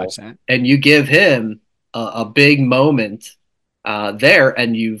Rumble. And you give him a big moment there,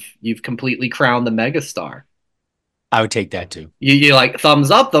 and you've completely crowned the megastar. I would take that too. You like thumbs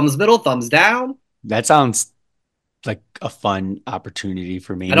up, thumbs middle, thumbs down? That sounds like a fun opportunity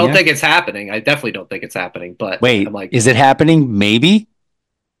for me. I don't think it's happening. I definitely don't think it's happening. But wait, I'm like, is it happening? Maybe.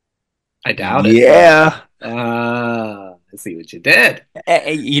 I doubt it. Yeah. I see what you did.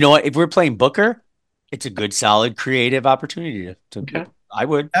 You know what? If we're playing Booker, it's a good, solid, creative opportunity to I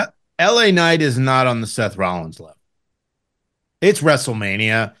would. LA Knight is not on the Seth Rollins level. It's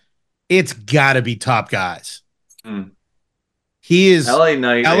WrestleMania. It's got to be top guys. He is. LA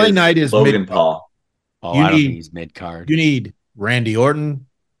Knight is Logan Paul. Oh, I don't think he's mid card. You need Randy Orton,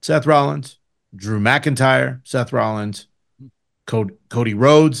 Seth Rollins, Drew McIntyre, Seth Rollins, Cody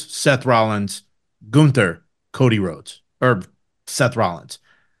Rhodes, Seth Rollins, Gunther, Cody Rhodes, or Seth Rollins.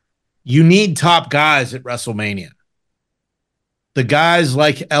 You need top guys at WrestleMania. The guys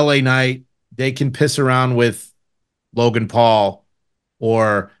like LA Knight, they can piss around with Logan Paul,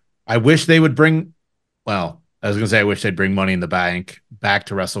 or I wish they would bring, well, I was going to say I wish they'd bring Money in the Bank back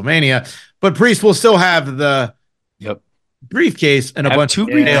to WrestleMania, but Priest will still have the briefcase and a bunch of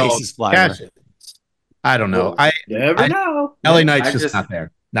briefcases flying. I don't know. I never know. LA Knight's just not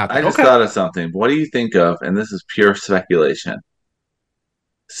there. I just thought of something. What do you think of, and this is pure speculation,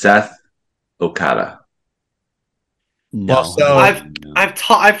 Seth Okada? No. Well, so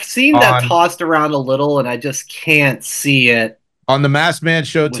I've seen that tossed around a little, and I just can't see it. On the Masked Man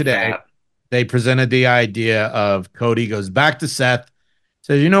show today, they presented the idea of Cody goes back to Seth,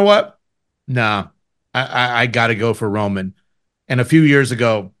 says, you know what? No, I got to go for Roman. And a few years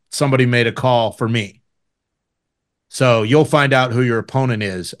ago, somebody made a call for me. So you'll find out who your opponent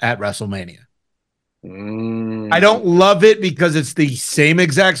is at WrestleMania. I don't love it because it's the same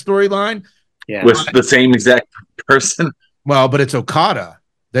exact storyline. Yeah. With the same exact person. Well, but it's Okada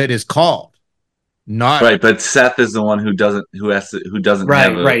that is called. Not right, but Seth is the one who doesn't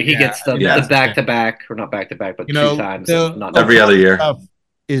have a, right. He gets the back to back, or not back to back, but 2 times. Not every other year.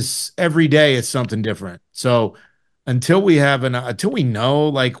 Is every day is something different. So until we know,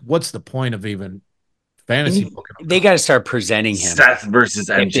 like, what's the point of even fantasy booking? They got to start presenting him. Seth versus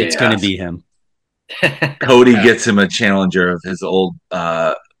MJF. It's going to be him. Cody gets him a challenger of his old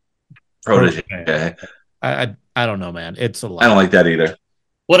protege. I don't know, man. It's a lot. I don't like that either.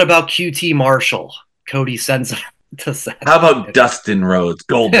 What about QT Marshall? Cody sends him to Seth. How about Dustin Rhodes?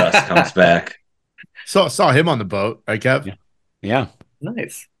 Goldust comes back. Saw him on the boat, right, Kev? Yeah.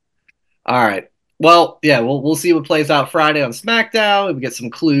 Nice. All right. Well, yeah, we'll see what plays out Friday on SmackDown. We get some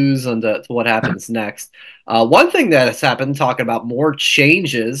clues on to what happens next. One thing that has happened, talking about more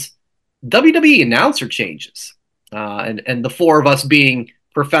changes, WWE announcer changes, and the four of us being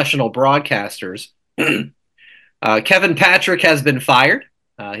professional broadcasters. Kevin Patrick has been fired.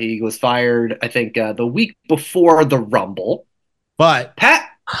 He was fired, I think, the week before the Rumble. But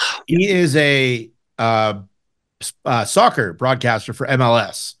he is a soccer broadcaster for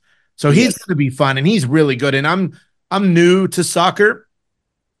MLS. So he's going to be fun, and he's really good. And I'm new to soccer,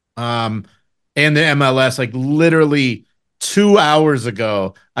 and the MLS. Like literally 2 hours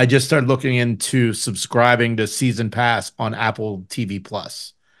ago, I just started looking into subscribing to Season Pass on Apple TV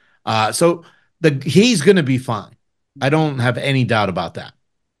Plus. So he's going to be fine. I don't have any doubt about that.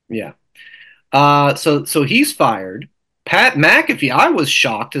 Yeah. So he's fired. Pat McAfee, I was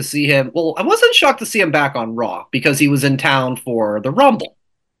shocked to see him. Well, I wasn't shocked to see him back on Raw because he was in town for the Rumble.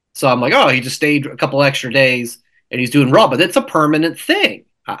 So I'm like, oh, he just stayed a couple extra days and he's doing Raw, but it's a permanent thing.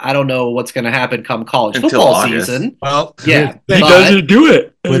 I don't know what's going to happen come college football season. Well, yeah, he doesn't do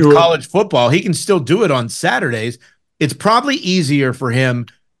it with college football. He can still do it on Saturdays. It's probably easier for him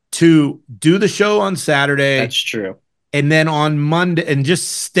to do the show on Saturday. That's true. And then on Monday, and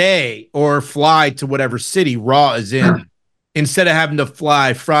just stay or fly to whatever city Raw is in, instead of having to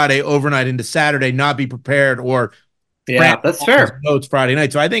fly Friday overnight into Saturday, not be prepared, or that's fair. Notes Friday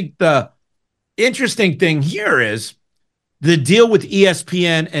night. So I think the interesting thing here is the deal with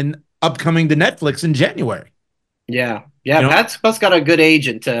ESPN and upcoming to Netflix in January. Yeah. Pat's got a good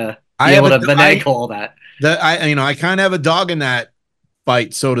agent to be able to finagle all that. I kind of have a dog in that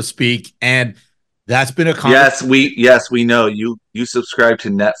fight, so to speak, and that's been a yes, we know you subscribe to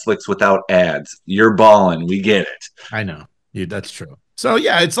Netflix without ads. You're balling. We get it. I know, dude. That's true. So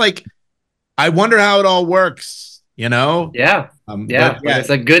yeah, it's like I wonder how it all works. Yeah. It's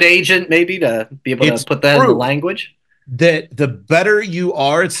a good agent maybe to be able to put that in the language. That the better you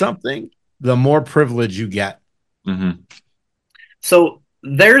are at something, the more privilege you get. Mm-hmm. So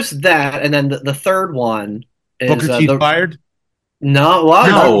there's that, and then the third one is Booker T fired. No,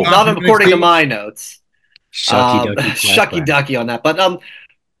 not according to my notes. Shucky ducky on that. But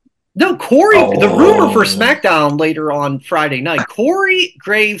no, Corey. The rumor for SmackDown later on Friday night: Corey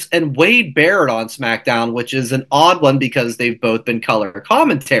Graves and Wade Barrett on SmackDown, which is an odd one because they've both been color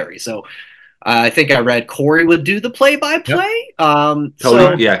commentary. So I think I read Corey would do the play-by-play.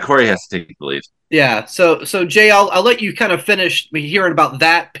 Yep. Corey has to take the lead. Yeah. So Jay, I'll let you kind of finish hearing about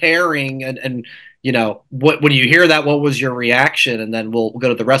that pairing and. When you hear that, what was your reaction? And then we'll go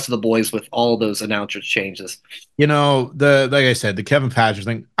to the rest of the boys with all those announcers changes. Like I said, the Kevin Patrick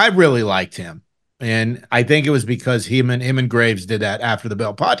thing, I really liked him. And I think it was because him and Graves did that after the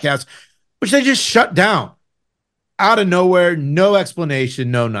Bell podcast, which they just shut down out of nowhere. No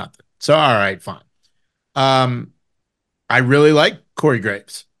explanation, no nothing. So, all right, fine. I really like Corey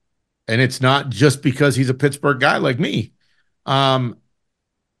Graves. And it's not just because he's a Pittsburgh guy like me.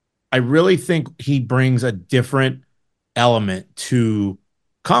 I really think he brings a different element to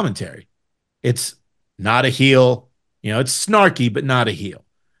commentary. It's not a heel, it's snarky, but not a heel.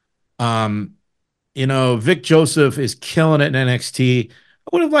 Vic Joseph is killing it in NXT. I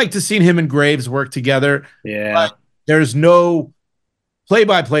would have liked to seen him and Graves work together. Yeah. But there's no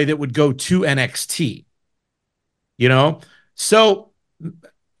play-by-play that would go to NXT, So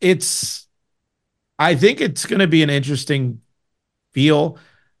I think it's going to be an interesting feel.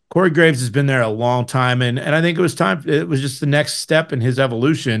 Corey Graves has been there a long time, and I think it was time. It was just the next step in his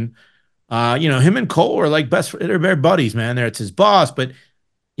evolution. Him and Cole are like they're buddies, man. It's his boss, but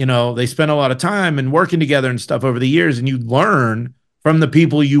they spend a lot of time and working together and stuff over the years, and you learn from the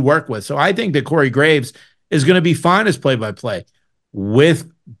people you work with. So I think that Corey Graves is going to be fine as play-by-play.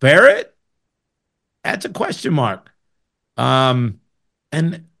 With Barrett, that's a question mark. And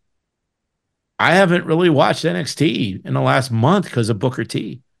I haven't really watched NXT in the last month because of Booker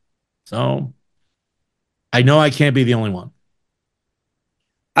T. So I know I can't be the only one.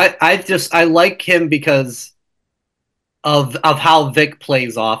 I like him because of how Vic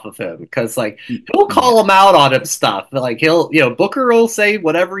plays off of him. Because he'll call him out on him stuff. Like Booker will say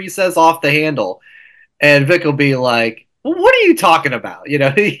whatever he says off the handle, and Vic will be like, well, "What are you talking about?" He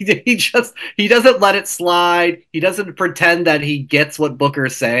doesn't let it slide. He doesn't pretend that he gets what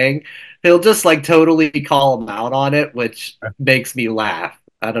Booker's saying. He'll just totally call him out on it, which makes me laugh.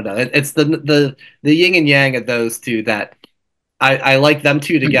 I don't know. It's the yin and yang of those two that I like them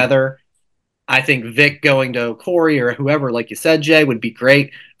two together. I think Vic going to Corey or whoever, like you said, Jay, would be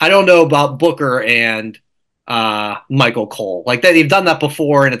great. I don't know about Booker and Michael Cole. They've done that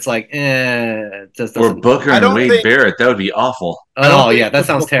before, and it's it just doesn't. Or Booker and Wade Barrett. That would be awful. Oh yeah, that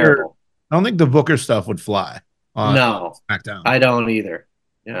sounds terrible. I don't think the Booker stuff would fly on No, SmackDown. I don't either.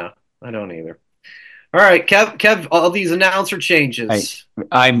 Yeah, I don't either. All right, Kev, all these announcer changes.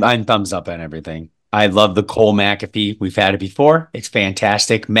 I'm thumbs up on everything. I love the Cole McAfee. We've had it before. It's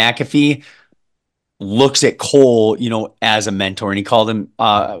fantastic. McAfee looks at Cole, as a mentor, and he called him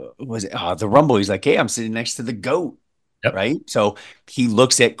the Rumble. He's like, hey, I'm sitting next to the GOAT. Yep. Right. So he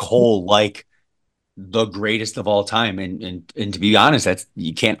looks at Cole like the greatest of all time. And to be honest,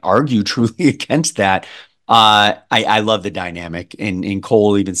 you can't argue truly against that. I love the dynamic. And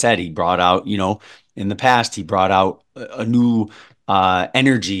Cole even said he brought out, in the past, he brought out a new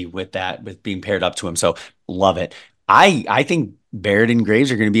energy with being paired up to him. So love it. I think Barrett and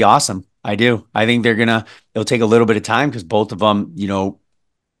Graves are going to be awesome. I do. I think it'll take a little bit of time because both of them,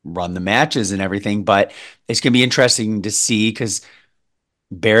 run the matches and everything, but it's going to be interesting to see because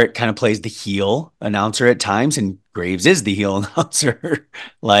Barrett kind of plays the heel announcer at times and Graves is the heel announcer.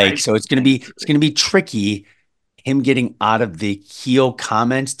 So it's going to be tricky him getting out of the heel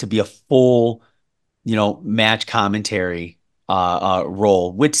comments to be a full, match commentary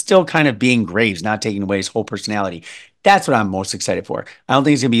role with still kind of being Graves, not taking away his whole personality. That's what I'm most excited for. I don't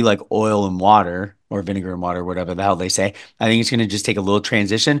think it's going to be like oil and water or vinegar and water, whatever the hell they say. I think it's going to just take a little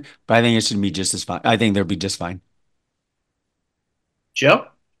transition, but I think it's going to be just as fine. I think they'll be just fine. Joe?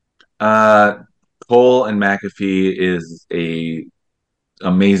 Cole and McAfee is a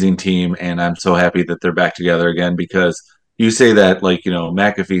amazing team, and I'm so happy that they're back together again because you say that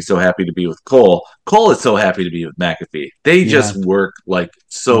McAfee's so happy to be with Cole. Cole is so happy to be with McAfee. They just work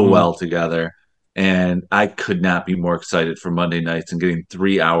so well together. And I could not be more excited for Monday nights and getting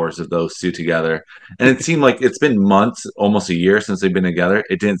 3 hours of those two together. And it seemed like it's been months, almost a year since they've been together.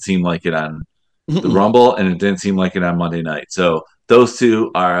 It didn't seem like it on the Rumble, and it didn't seem like it on Monday night. So those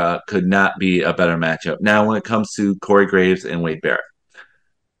two could not be a better matchup. Now, when it comes to Corey Graves and Wade Barrett,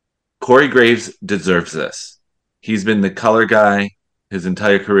 Corey Graves deserves this. He's been the color guy his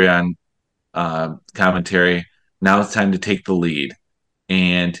entire career on commentary. Now it's time to take the lead.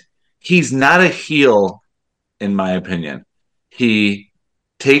 And he's not a heel, in my opinion. He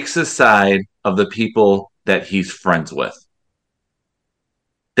takes the side of the people that he's friends with.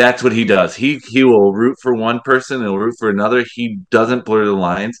 That's what he does. He will root for one person and he'll root for another. He doesn't blur the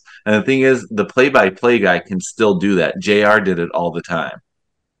lines. And the thing is, the play-by-play guy can still do that. JR did it all the time.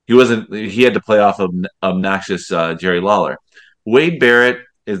 He had to play off of obnoxious Jerry Lawler. Wade Barrett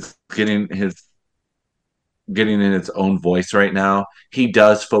is getting in its own voice right now. He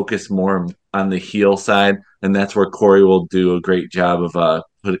does focus more on the heel side, and that's where Corey will do a great job of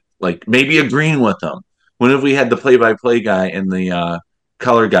maybe agreeing with them. When have we had the play-by-play guy and the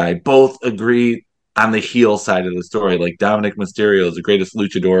color guy both agree on the heel side of the story? Like Dominic Mysterio is the greatest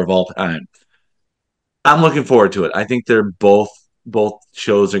luchador of all time. I'm looking forward to it. I think they're both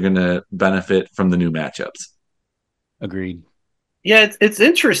shows are going to benefit from the new matchups. Agreed. Yeah, it's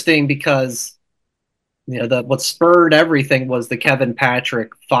interesting because what spurred everything was the Kevin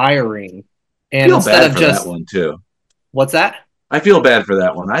Patrick firing, and I feel instead bad of for that one too. What's that? I feel bad for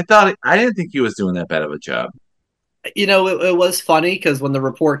that one. I didn't think he was doing that bad of a job. It was funny because when the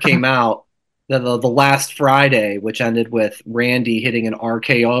report came out, the last Friday, which ended with Randy hitting an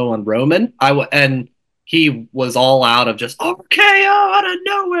RKO on Roman, and he was all out of just RKO out of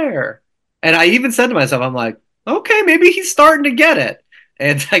nowhere, and I even said to myself, I'm like, okay, maybe he's starting to get it,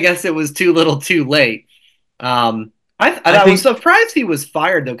 and I guess it was too little, too late. I was surprised he was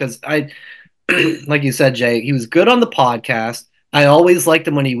fired though, because like you said, Jay, he was good on the podcast. I always liked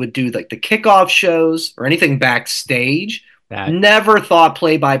him when he would do like the kickoff shows or anything backstage. Never thought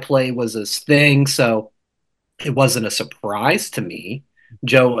play-by-play was his thing, so it wasn't a surprise to me.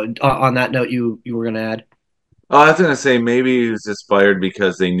 Joe, on that note, you were going to add? Oh, I was going to say maybe he was just fired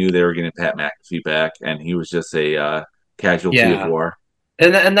because they knew they were getting Pat McAfee back, and he was just a casualty of war.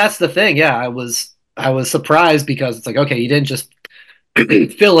 And that's the thing. Yeah, I was surprised because it's like, okay, you didn't just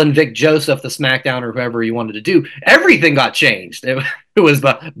fill in Vic Joseph, the SmackDown, or whoever you wanted to do. Everything got changed. It was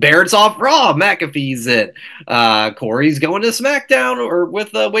Barrett's off Raw, McAfee's in, Corey's going to SmackDown or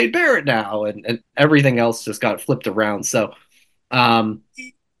with Wade Barrett now, and everything else just got flipped around. So,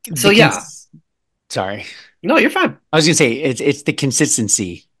 Sorry. No, you're fine. I was gonna say it's the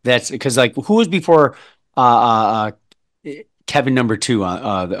consistency. That's because who was before Kevin number 2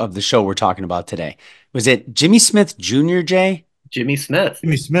 of the show we're talking about today? Was it Jimmy Smith Jr., Jay? Jimmy Smith,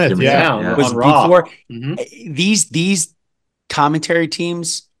 yeah. Was Raw. Before these commentary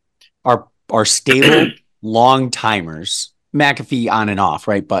teams are stable long timers. McAfee on and off,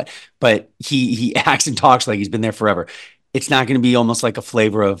 right? But he acts and talks like he's been there forever. It's not going to be almost like a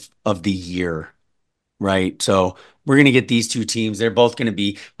flavor of the year right? So we're going to get these two teams. They're both going to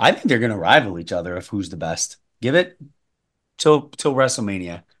be, I think they're going to rival each other of who's the best. Give it till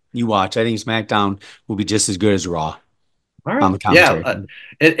WrestleMania. You watch. I think SmackDown will be just as good as Raw. All right. On the commentary. Yeah,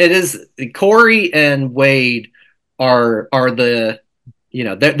 it is. Corey and Wade are the,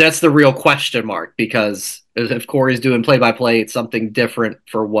 that's the real question mark, because if Corey's doing play-by-play, it's something different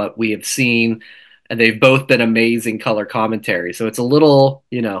for what we have seen, and they've both been amazing color commentary. So it's a little,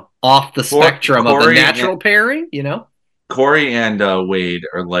 off the spectrum of the natural pairing, Corey and Wade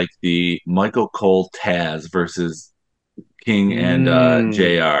are like the Michael Cole Taz versus King and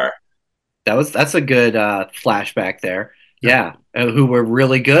JR. That's a good flashback there. Yeah, who were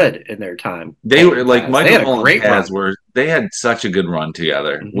really good in their time. They were like Michael Cole and Taz they had such a good run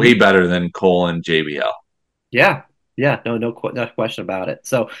together. Way better than Cole and JBL. Yeah, no question about it.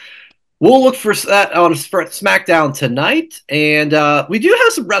 So we'll look for that on SmackDown tonight, and we do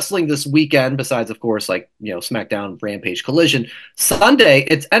have some wrestling this weekend. Besides, of course, SmackDown, Rampage, Collision. Sunday,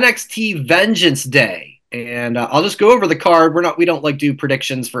 it's NXT Vengeance Day. And I'll just go over the card. We don't do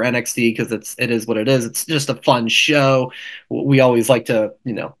predictions for NXT because it is what it is. It's just a fun show. We always like to,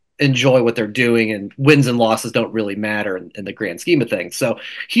 enjoy what they're doing, and wins and losses don't really matter in the grand scheme of things. So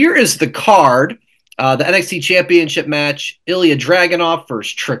here is the card. The NXT Championship match, Ilya Dragunov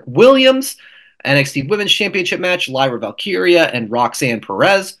versus Trick Williams. NXT Women's Championship match, Lyra Valkyria and Roxanne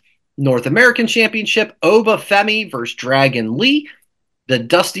Perez. North American Championship, Oba Femi versus Dragon Lee. The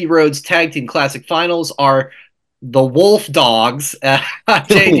Dusty Rhodes Tag Team Classic Finals are the Wolf Dogs. Jay,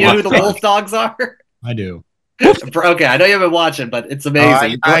 do you know who the Wolf Dogs are? I do. Okay, I know you haven't been watching, but it's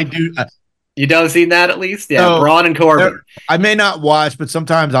amazing. I do. You don't seen that at least? Yeah, so, Braun and Corbin. I may not watch, but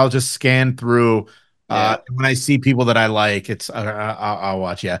sometimes I'll just scan through. When I see people that I like, I'll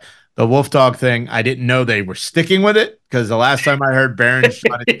watch. Yeah. The Wolf Dog thing, I didn't know they were sticking with it, because the last time I heard Baron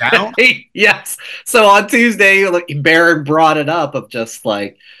shut it down. Yes. So on Tuesday, Baron brought it up of just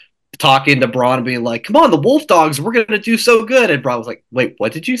talking to Braun and being like, come on, the Wolf Dogs, we're going to do so good. And Braun was like, wait,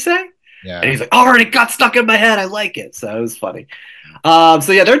 what did you say? Yeah. And he's like, already got stuck in my head. I like it. So it was funny.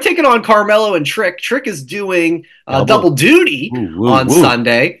 They're taking on Carmelo and Trick. Trick is doing double duty on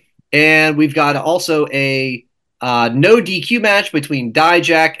Sunday. And we've got also a no DQ match between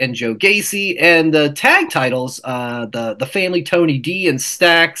Dijak and Joe Gacy, and the tag titles, the family Tony D and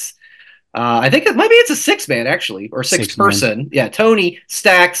Stacks. I think maybe it's a 6-man actually, or six person. Yeah, Tony,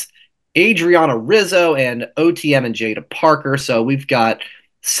 Stacks, Adriana Rizzo, and OTM and Jada Parker. So we've got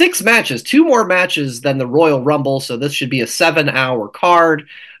 6 matches, 2 more matches than the Royal Rumble. So this should be a 7-hour card.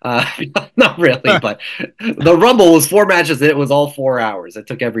 Not really, but the Rumble was 4 matches and it was all 4 hours. It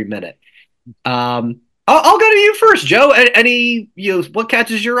took every minute. I'll go to you first, Joe. What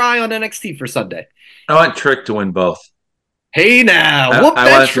catches your eye on NXT for Sunday? I want Trick to win both. Hey now, I want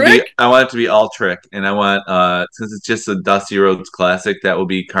it to be all Trick, and I want since it's just a Dusty Rhodes Classic, that will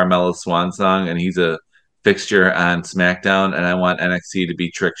be Carmelo's swan song, and he's a fixture on SmackDown, and I want NXT to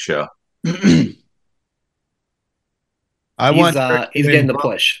be Trick show. He's getting the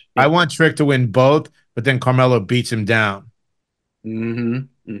push. I want Trick to win both, but then Carmelo beats him down.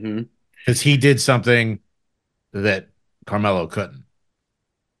 Because he did something that Carmelo couldn't.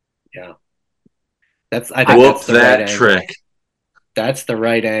 Yeah. That's the right Trick. Angle. That's the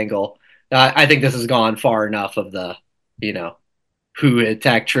right angle. I think this has gone far enough of the, who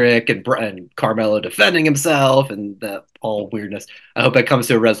attacked Trick and Carmelo defending himself and the all weirdness. I hope it comes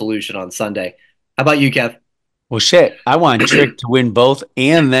to a resolution on Sunday. How about you, Kev? Well, shit, I want Trick to win both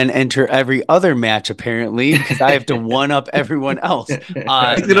and then enter every other match, apparently, because I have to one-up everyone else. He's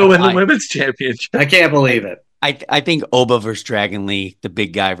going to win the Women's Championship. I can't believe it. I think Oba versus Dragon Lee, the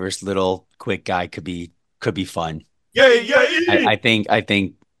big guy versus little quick guy, could be fun. Yeah. I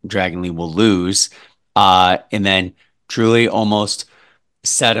think Dragon Lee will lose, and then truly almost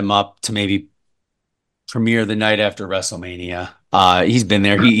set him up to maybe premiere the night after WrestleMania. He's been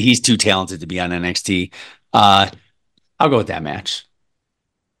there. He's too talented to be on NXT. I'll go with that match.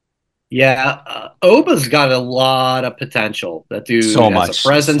 Yeah, Oba's got a lot of potential. That dude has a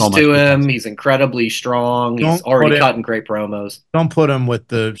presence to him. He's incredibly strong. He's already cutting great promos. Don't put him with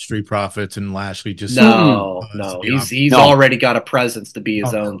the Street Profits and Lashley. No. He's already got a presence to be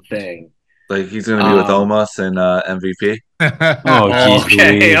his own thing. Like he's going to be with Omos and MVP.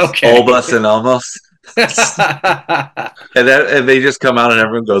 Okay. Omos and Omos. and they just come out and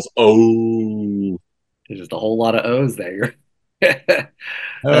everyone goes, oh. There's just a whole lot of O's there. That's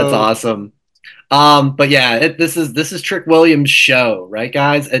awesome. But yeah, this is Trick Williams' show, right,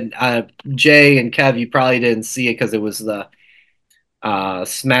 guys? And Jay and Kev, you probably didn't see it because it was the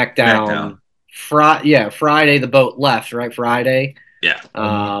SmackDown. Friday the boat left, right? Friday. Yeah.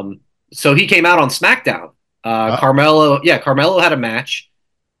 so he came out on SmackDown. Carmelo had a match.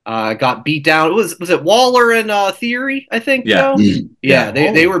 Got beat down. Was it Waller and Theory? I think. Yeah. Joe? Yeah.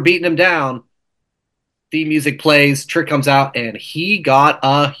 They were beating him down. Theme music plays. Trick comes out, and he got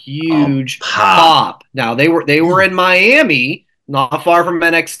a huge pop. Now they were in Miami, not far from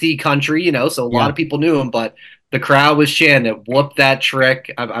NXT country, so a lot of people knew him, but the crowd was chanting, "Whoop that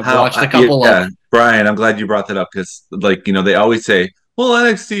Trick!" I've watched a couple of. Brian, I'm glad you brought that up because, they always say, "Well,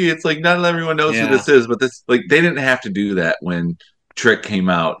 NXT, it's like not everyone knows who this is," but this, they didn't have to do that when Trick came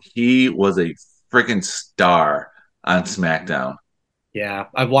out. He was a freaking star on SmackDown. Yeah,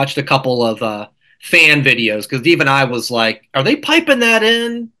 I've watched a couple of fan videos because even I was like, "Are they piping that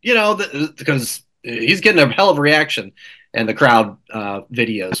in?" Because he's getting a hell of a reaction, and the crowd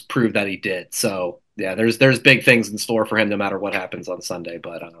videos prove that he did. So yeah, there's big things in store for him no matter what happens on Sunday.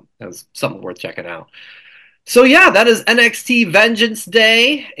 But that's something worth checking out. So yeah, that is NXT Vengeance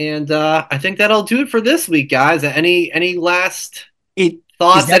Day, and I think that'll do it for this week, guys. Any last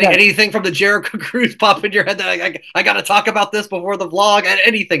thoughts? Anything from the Jericho Cruise pop in your head that I got to talk about this before the vlog? And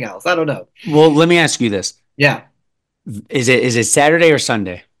anything else? I don't know. Well, let me ask you this. Yeah. Is it Saturday or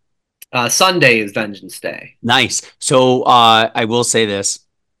Sunday? Sunday is Vengeance Day. Nice. So I will say this.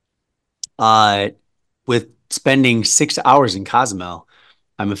 With spending 6 hours in Cozumel,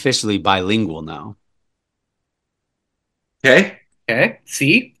 I'm officially bilingual now. Okay.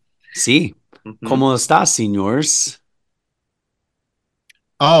 Sí. Mm-hmm. ¿Cómo estás, señores?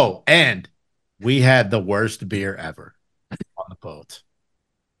 Oh, and we had the worst beer ever on the boat.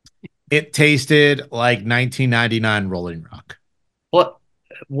 It tasted like 1999 Rolling Rock. What?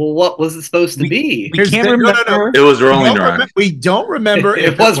 Well, what was it supposed to be? We can't remember. No. It was Rolling Rock. We don't remember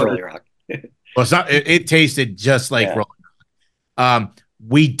if it was Rolling Rock. Well, it's not. It tasted just like Rolling Rock.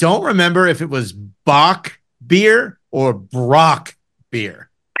 We don't remember if it was Bach beer or Brock beer.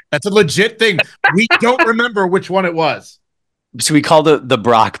 That's a legit thing. We don't remember which one it was. So we called it the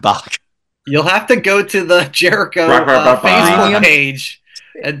Brock Bach. You'll have to go to the Jericho Facebook page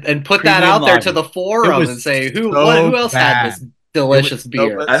and put that out there to the forum and say who else had this delicious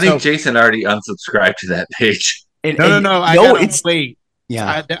beer. I think Jason already unsubscribed to that page. No. I gotta wait.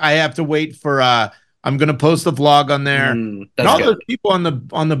 Yeah, I have to wait for. I'm gonna post the vlog on there. And all those people on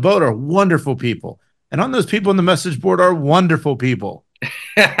the boat are wonderful people, and on those people on the message board are wonderful people.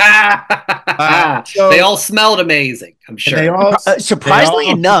 They all smelled amazing, I'm sure. Surprisingly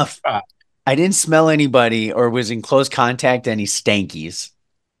enough, I didn't smell anybody or was in close contact any stankies.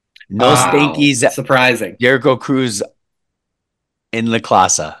 No stankies. Surprising. Jericho Cruise in La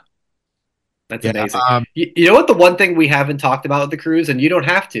Clase. That's amazing. You know what? The one thing we haven't talked about with the cruise, and you don't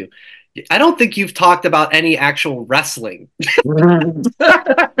have to. I don't think you've talked about any actual wrestling. It's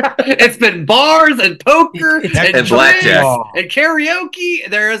been bars and poker and blackjack and karaoke.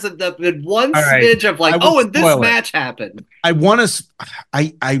 There isn't one smidge of and this match happened. I want to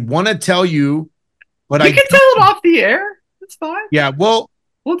tell you, but you can tell it off the air. It's fine. Yeah, we'll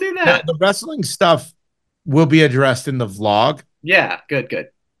do that. The wrestling stuff will be addressed in the vlog. Yeah, good.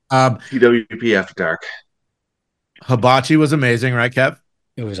 PWP After Dark. Hibachi was amazing, right, Kev?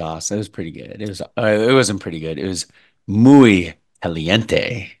 It was awesome. It was pretty good. It wasn't pretty good. It was muy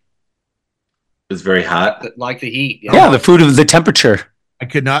caliente. It was very hot. Like the heat. Yeah, the food of the temperature. I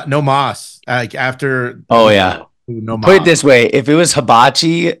could not. No mas. Like after. Oh yeah. No mas. Put it this way: if it was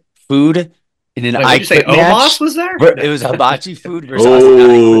hibachi food in an match, Omos was there? It was hibachi food versus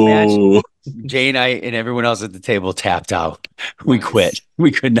match. Jay and I and everyone else at the table tapped out. We quit.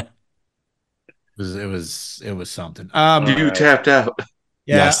 We could not. It was something. You tapped out.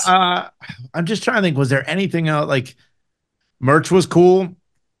 Yeah. Yes. I'm just trying to think. Was there anything else? Like merch was cool.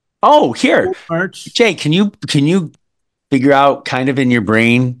 Oh, here, merch. Jay, can you figure out kind of in your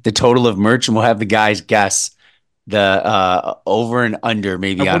brain the total of merch, and we'll have the guys guess the over and under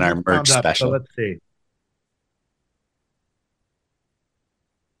maybe on our merch special. So let's see.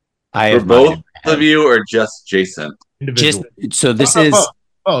 For both of you or just Jason? Just so this is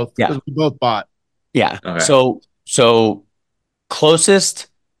both. Yeah, we both bought. Yeah. Okay. So closest,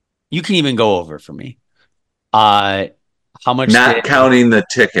 you can even go over for me. How much? Not counting the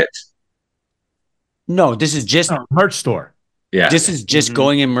ticket. No, this is just merch store. Yeah. This is just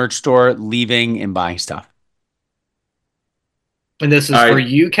going in merch store, leaving and buying stuff. And this is for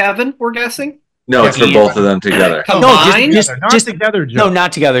you, Kevin, we're guessing? No, it's for both of them together. Combined? Just together, Joe. No,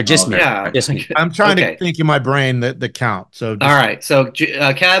 not together. Just me. Yeah. Just me. I'm trying to think in my brain the count. So all right. So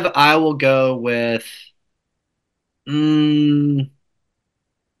Kev, I will go with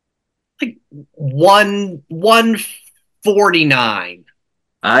like 149.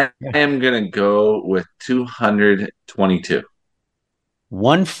 I am gonna go with 222.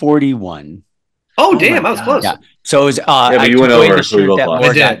 141. Oh damn, I was close. Yeah. So it was. but you went over. So we both lost.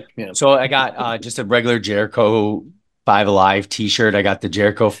 I did. Yeah. So I got just a regular Jericho 5 Alive T-shirt. I got the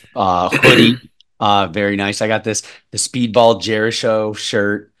Jericho hoodie. Very nice. I got the Speedball Jericho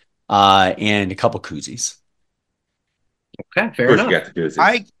shirt and a couple koozies. Okay, fair enough.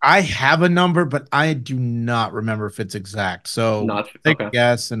 I have a number, but I do not remember if it's exact. So take a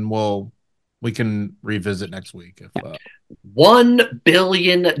guess, and we can revisit next week. If $1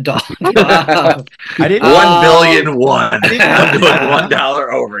 billion. I didn't. $1 billion. I didn't put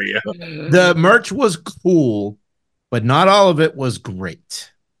 $1 over you. The merch was cool, but not all of it was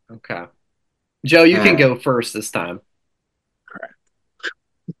great. Okay, Joe, you can go first this time. Correct.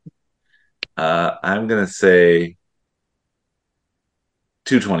 I'm gonna say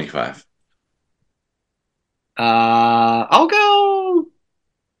 225. I'll go.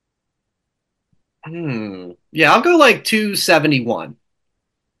 Yeah, I'll go like 271.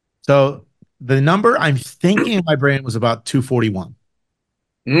 So the number I'm thinking in my brain was about 241.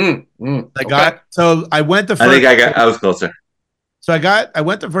 I went the first. I was closer. So I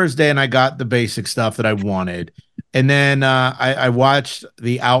went the first day and I got the basic stuff that I wanted, and then I watched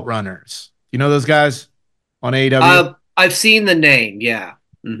the Outrunners. You know those guys on AEW? I've seen the name. Yeah.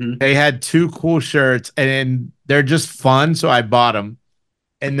 Mm-hmm. They had 2 cool shirts, and they're just fun, so I bought them.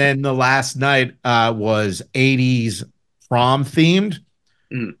 And then the last night was 80s prom themed,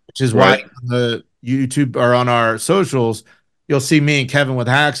 which is why on the YouTube or on our socials, you'll see me and Kevin with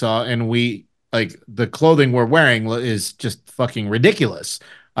Hacksaw, and we like the clothing we're wearing is just fucking ridiculous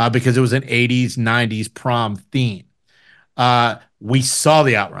because it was an 80s, 90s prom theme. We saw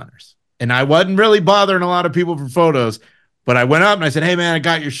the Outrunners, and I wasn't really bothering a lot of people for photos, but I went up and I said, "Hey man, I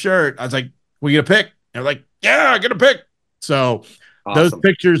got your shirt." I was like, "We get a pic?" And they're like, "Yeah, I get a pic." So those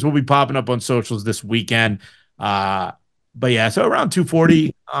pictures will be popping up on socials this weekend. But yeah, so around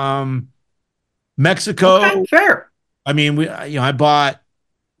 240. Mexico. Okay, fair. I mean, I bought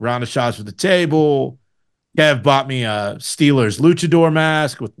round of shots for the table. Kev bought me a Steelers luchador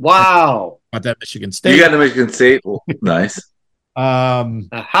mask with got that Michigan State. You got the Michigan State. Nice.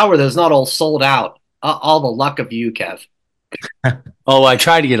 How are those not all sold out? All the luck of you, Kev. I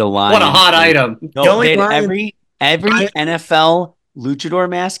tried to get a line. What a hot item. No, they had every NFL luchador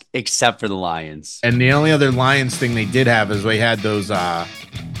mask except for the Lions. And the only other Lions thing they did have is we had those like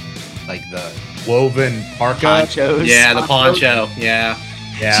the woven parka ponchos. Yeah, the poncho. Yeah.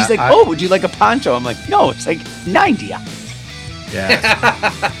 She's like, would you like a poncho? I'm like, no, it's like 90. Yeah.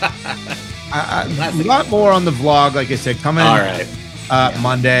 A lot more on the vlog, like I said, coming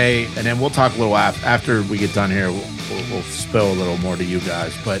Monday, and then we'll talk a little after we get done here. We'll spill a little more to you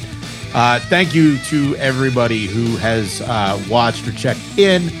guys, but thank you to everybody who has watched or checked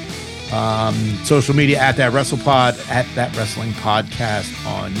in. Social media at That WrestlePod, at That Wrestling Podcast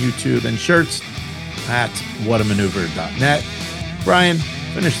on YouTube, and shirts at whatamaneuver.net. Brian,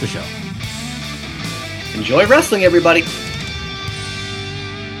 finish the show. Enjoy wrestling, everybody.